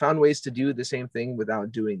ways to do the same thing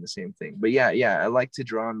without doing the same thing. But yeah, I like to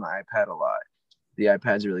draw on my iPad a lot. The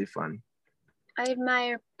iPad's really fun.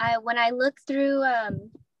 When I look through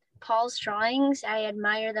Paul's drawings, I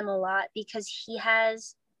admire them a lot because he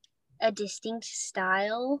has a distinct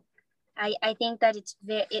style. I think that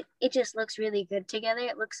it just looks really good together.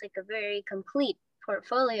 It looks like a very complete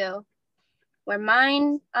portfolio. Where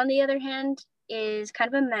mine, on the other hand, is kind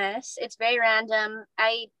of a mess. It's very random.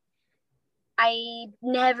 I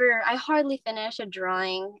hardly finish a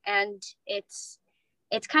drawing, and it's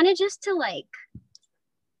kind of just to like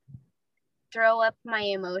throw up my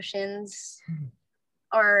emotions,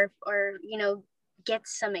 or you know, get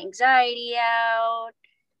some anxiety out,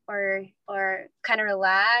 or kind of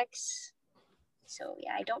relax. So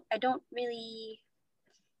yeah, I don't really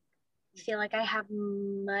feel like I have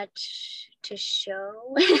much to show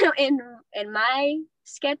in my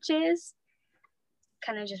sketches.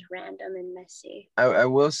 Kind of just random and messy. I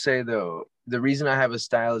will say though, the reason I have a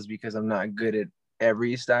style is because I'm not good at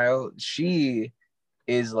every style. She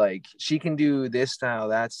is like, she can do this style,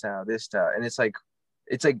 that style, this style, and it's like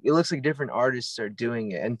it looks like different artists are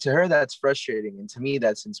doing it, and to her that's frustrating, and to me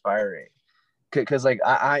that's inspiring, because like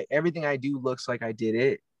I everything I do looks like I did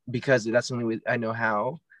it because that's the only way I know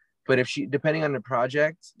how. But if she, depending on the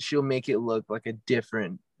project, she'll make it look like a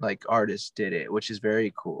different like artist did it, which is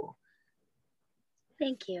very cool.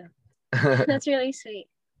 Thank you. That's really sweet.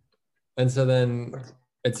 And so then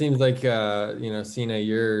it seems like, you know, Signe,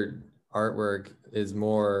 your artwork is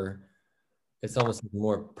more, it's almost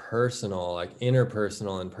more personal, like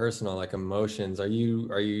interpersonal and personal, like emotions. Are you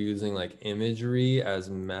using like imagery as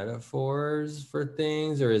metaphors for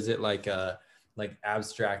things, or is it like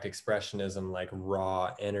abstract expressionism, like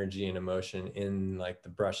raw energy and emotion in like the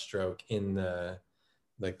brushstroke, in the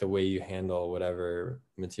like the way you handle whatever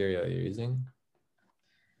material you're using?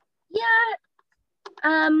 Yeah,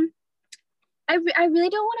 I really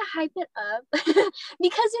don't want to hype it up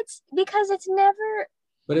because it's never.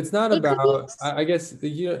 But it's not It about, I guess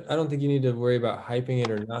I don't think you need to worry about hyping it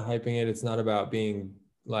or not hyping it. It's not about being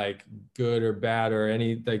like good or bad or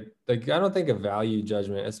any like I don't think a value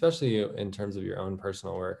judgment, especially in terms of your own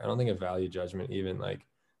personal work, I don't think a value judgment even like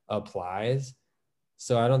applies.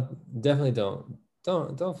 So I definitely don't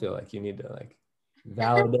feel like you need to like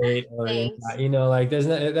validate or Thanks. you know, like that's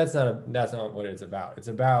not what it's about. It's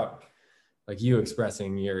about like you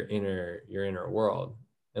expressing your inner world,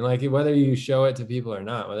 and like whether you show it to people or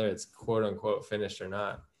not, whether it's quote unquote finished or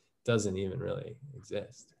not, doesn't even really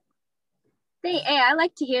exist. Hey, I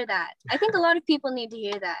like to hear that. I think a lot of people need to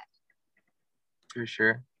hear that. For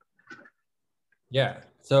sure. Yeah.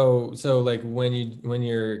 So like when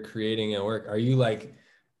you're creating a work, do you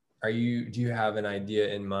have an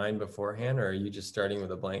idea in mind beforehand, or are you just starting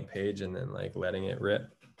with a blank page and then like letting it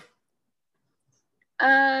rip?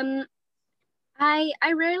 I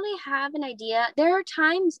rarely have an idea. There are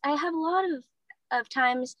times, I have a lot of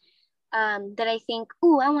times that I think,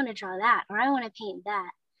 oh, I want to draw that, or I want to paint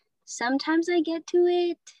that. Sometimes I get to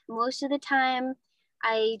it. Most of the time,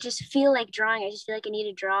 I just feel like drawing. I just feel like I need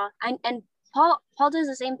to draw. And Paul does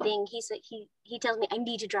the same thing. He tells me I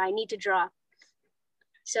need to draw. I need to draw.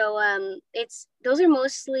 So those are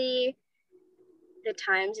mostly the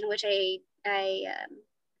times in which I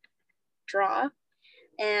draw,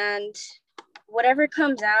 and whatever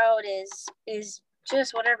comes out is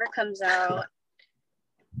just whatever comes out.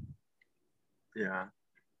 Yeah.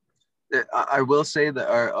 I will say that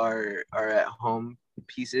our at home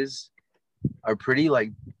pieces are pretty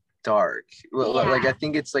like dark. Like I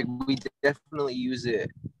think it's like we definitely use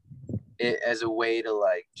it as a way to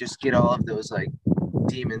like just get all of those like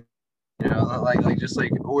demons, you know, like just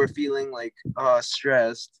like we're feeling like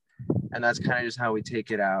stressed, and that's kind of just how we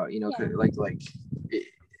take it out, you know.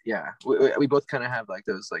 We both kind of have like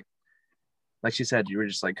those like she said, you were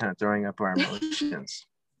just like kind of throwing up our emotions.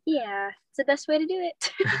 Yeah, it's the best way to do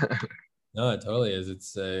it. No, it totally is.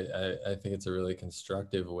 I think it's a really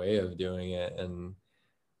constructive way of doing it. And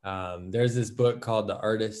there's this book called The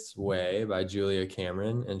Artist's Way by Julia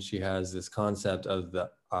Cameron, and she has this concept of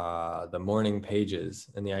the morning pages.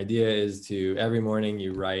 And the idea is to every morning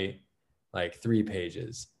you write like 3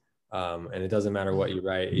 pages, and it doesn't matter what you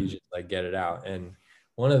write, you just like get it out. And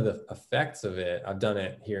one of the effects of it, I've done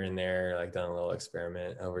it here and there, like done a little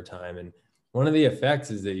experiment over time, and one of the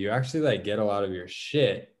effects is that you actually like get a lot of your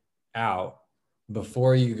shit out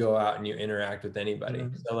before you go out and you interact with anybody.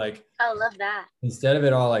 Mm-hmm. So like, I love that. Instead of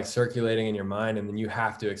it all like circulating in your mind and then you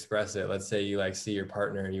have to express it. Let's say you like see your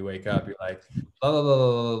partner and you wake up, you're like blah blah blah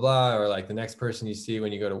blah blah blah, or like the next person you see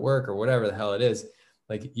when you go to work or whatever the hell it is.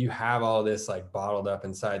 Like you have all this like bottled up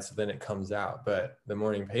inside, so then it comes out. But the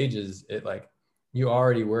morning pages, it like you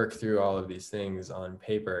already work through all of these things on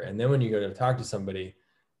paper, and then when you go to talk to somebody,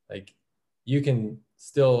 like you can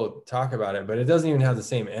still talk about it, but it doesn't even have the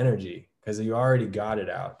same energy because you already got it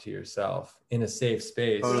out to yourself in a safe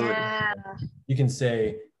space. Totally. Yeah. You can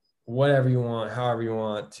say whatever you want, however you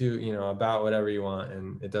want to, you know, about whatever you want,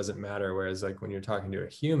 and it doesn't matter. Whereas like when you're talking to a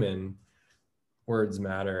human, words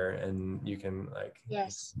matter, and you can like,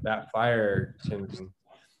 yes, that fire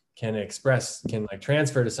can express, can like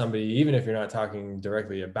transfer to somebody, even if you're not talking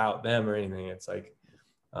directly about them or anything. It's like,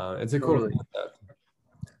 it's a cool concept.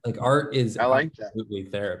 Like art is absolutely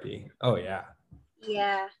therapy. Oh yeah.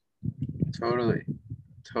 Yeah. Totally.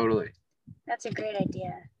 That's a great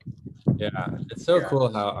idea. Yeah, it's so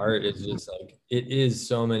cool how art is just like, it is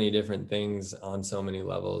so many different things on so many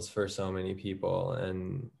levels for so many people.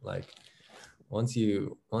 And like once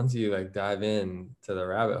you like dive in to the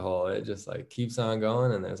rabbit hole, it just like keeps on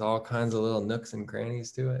going, and there's all kinds of little nooks and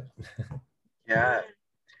crannies to it. Yeah.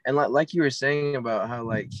 And like you were saying about how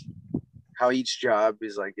each job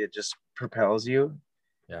is like, it just propels you.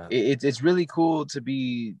 Yeah. It's really cool to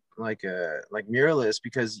be like a muralist,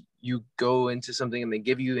 because you go into something and they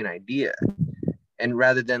give you an idea, and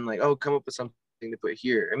rather than like, oh, come up with something to put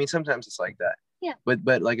here. I mean, sometimes it's like that. Yeah.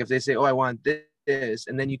 But like if they say, oh, I want this,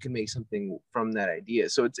 and then you can make something from that idea.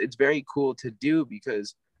 So it's very cool to do,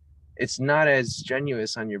 because it's not as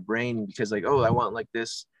strenuous on your brain, because like, oh, I want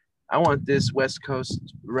this West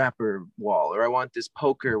Coast rapper wall, or I want this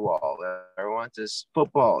poker wall, or I want this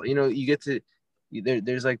football. You know, you get to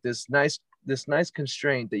there's like this nice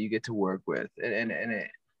constraint that you get to work with, and it,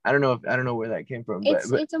 I don't know where that came from, but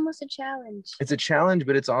it's almost a challenge. It's a challenge,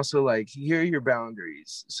 but it's also like, here are your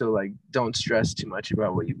boundaries. So like, don't stress too much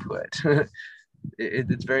about what you put.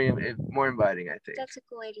 It's very more inviting, I think. That's a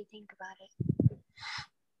cool way to think about it.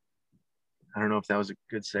 I don't know if that was a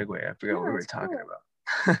good segue. I forgot what we were talking about.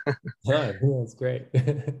 Yeah, that's great.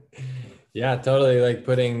 Yeah, totally. Like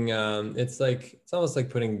putting, it's almost like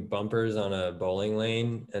putting bumpers on a bowling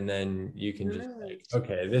lane, and then you can just like,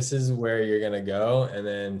 okay, this is where you're gonna go, and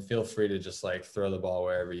then feel free to just like throw the ball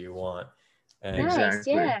wherever you want. And Nice,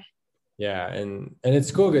 Exactly. yeah. yeah, and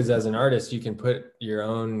it's cool because as an artist, you can put your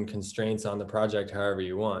own constraints on the project however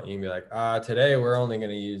you want. You can be like, today we're only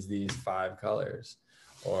gonna use these 5 colors,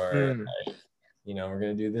 or Mm, you know, we're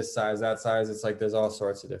gonna do this size, that size. It's like there's all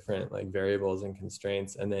sorts of different like variables and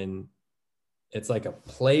constraints, and then it's like a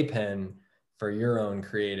playpen for your own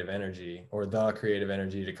creative energy, or the creative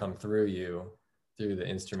energy to come through you through the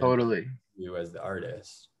instrument, totally. you as the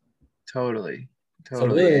artist. Totally. So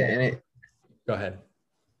Totally. really, And it, go ahead.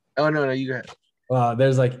 oh, no, you go ahead. Well,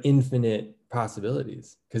 there's like infinite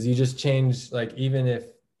possibilities because you just change, like, even if,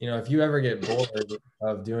 you know, if you ever get bored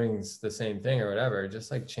of doing the same thing or whatever, just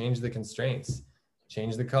like change the constraints,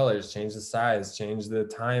 change the colors, change the size, change the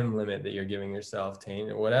time limit that you're giving yourself,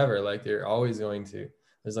 change whatever. Like, you're always going to,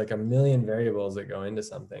 there's like a million variables that go into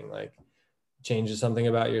something. Like, change something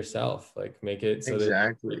about yourself, like make it so that you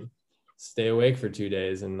Exactly. stay awake for 2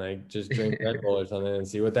 days and like just drink Red Bull or something and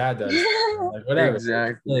see what that does. Like, whatever. There's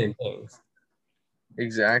a million Exactly. things.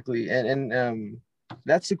 Exactly. And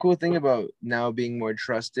that's the cool thing about now being more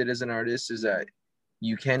trusted as an artist, is that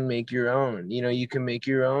you can make your own, you know, you can make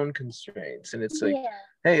your own constraints. And it's like, Yeah.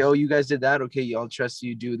 hey, oh, you guys did that, okay, I'll trust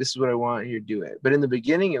you, do this is what I want, here, do it. But in the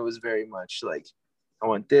beginning it was very much like, I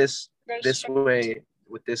want this Very this strict. way,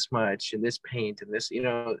 with this much and this paint and this, you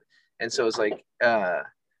know. And so it's like,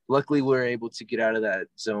 luckily we're able to get out of that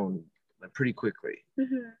zone pretty quickly,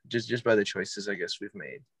 just by the choices I guess we've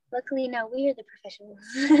made. Luckily, now we are the professionals.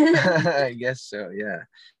 I guess so. Yeah.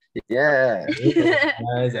 Yeah.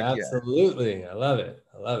 Guys, Heck yeah. absolutely. I love it.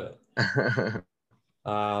 I love it.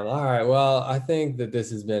 All right. Well, I think that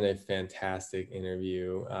this has been a fantastic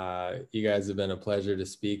interview. You guys have been a pleasure to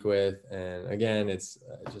speak with. And again, it's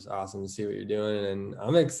just awesome to see what you're doing. And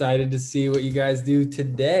I'm excited to see what you guys do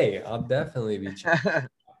today. I'll definitely be checking.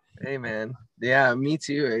 Hey, man. Yeah, me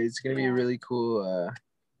too. It's going to be a really cool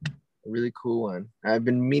one. I've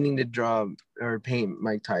been meaning to draw or paint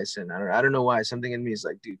Mike Tyson. I don't know why. Something in me is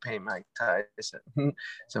like, dude, paint Mike Tyson.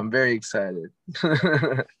 So I'm very excited.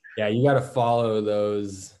 Yeah, you got to follow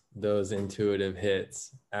those intuitive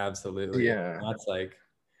hits. Absolutely. Yeah. That's like,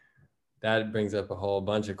 that brings up a whole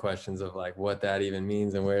bunch of questions of like what that even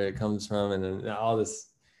means and where it comes from, and then all this.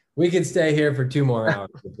 We could stay here for 2 more hours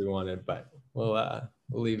if we wanted, but we'll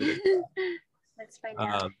leave it at that. Let's find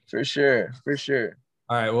out. For sure.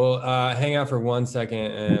 All right, we'll hang out for 1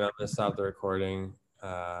 second, and I'm gonna stop the recording,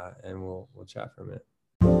 and we'll chat for a minute.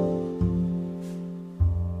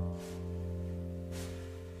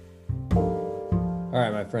 All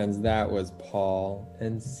right, my friends, that was Paul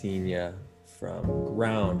and Signe from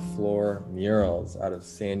Ground Floor Murals out of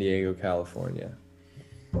San Diego, California.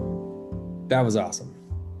 That was awesome.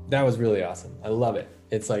 That was really awesome. I love it.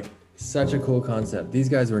 It's like such a cool concept. These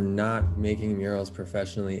guys were not making murals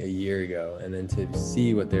professionally a year ago, and then to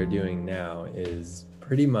see what they're doing now is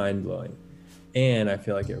pretty mind-blowing. And I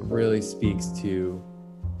feel like it really speaks to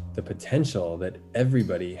the potential that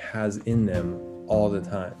everybody has in them all the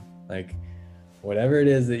time. Like, whatever it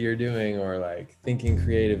is that you're doing, or like thinking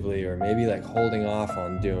creatively, or maybe like holding off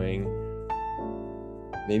on doing,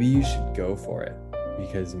 maybe you should go for it,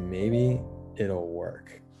 because maybe it'll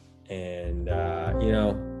work. And you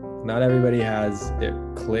know, not everybody has it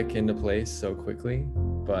click into place so quickly,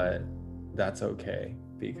 but that's okay,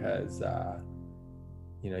 because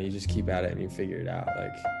you know, you just keep at it and you figure it out.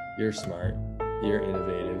 Like, you're smart, you're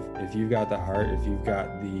innovative. If you've got the heart, if you've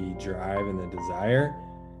got the drive and the desire,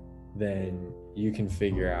 then you can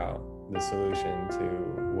figure out the solution to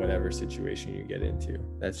whatever situation you get into.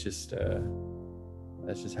 That's just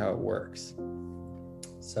how it works.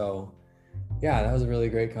 So yeah, that was a really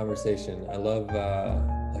great conversation. I love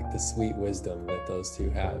like the sweet wisdom that those two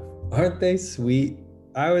have. Aren't they sweet?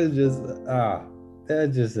 I was just they're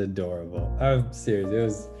just adorable. I'm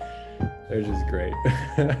serious. They're just great.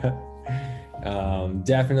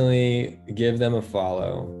 Definitely give them a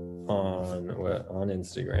follow on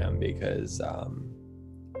Instagram, because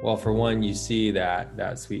well, for one, you see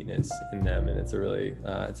that sweetness in them, and it's a really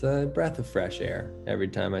it's a breath of fresh air every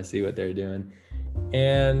time I see what they're doing.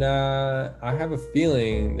 And I have a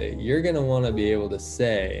feeling that you're gonna want to be able to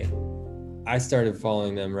say, I started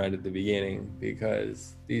following them right at the beginning,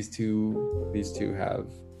 because these two have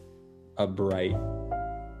a bright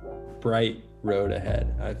road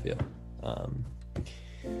ahead, I feel.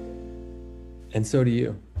 And so do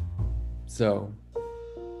you. So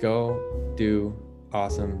go do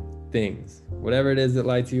awesome things. Whatever it is that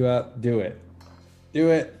lights you up, do it. do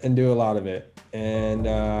it and do a lot of it. And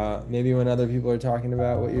maybe when other people are talking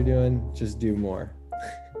about what you're doing, just do more.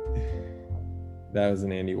 That was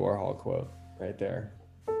an Andy Warhol quote right there.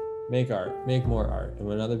 Make art, make more art. And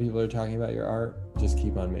when other people are talking about your art, just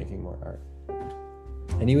keep on making more art.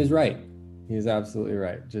 And he was right. He was absolutely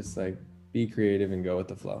right. Just like be creative and go with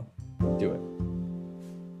the flow. Do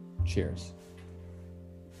it. Cheers.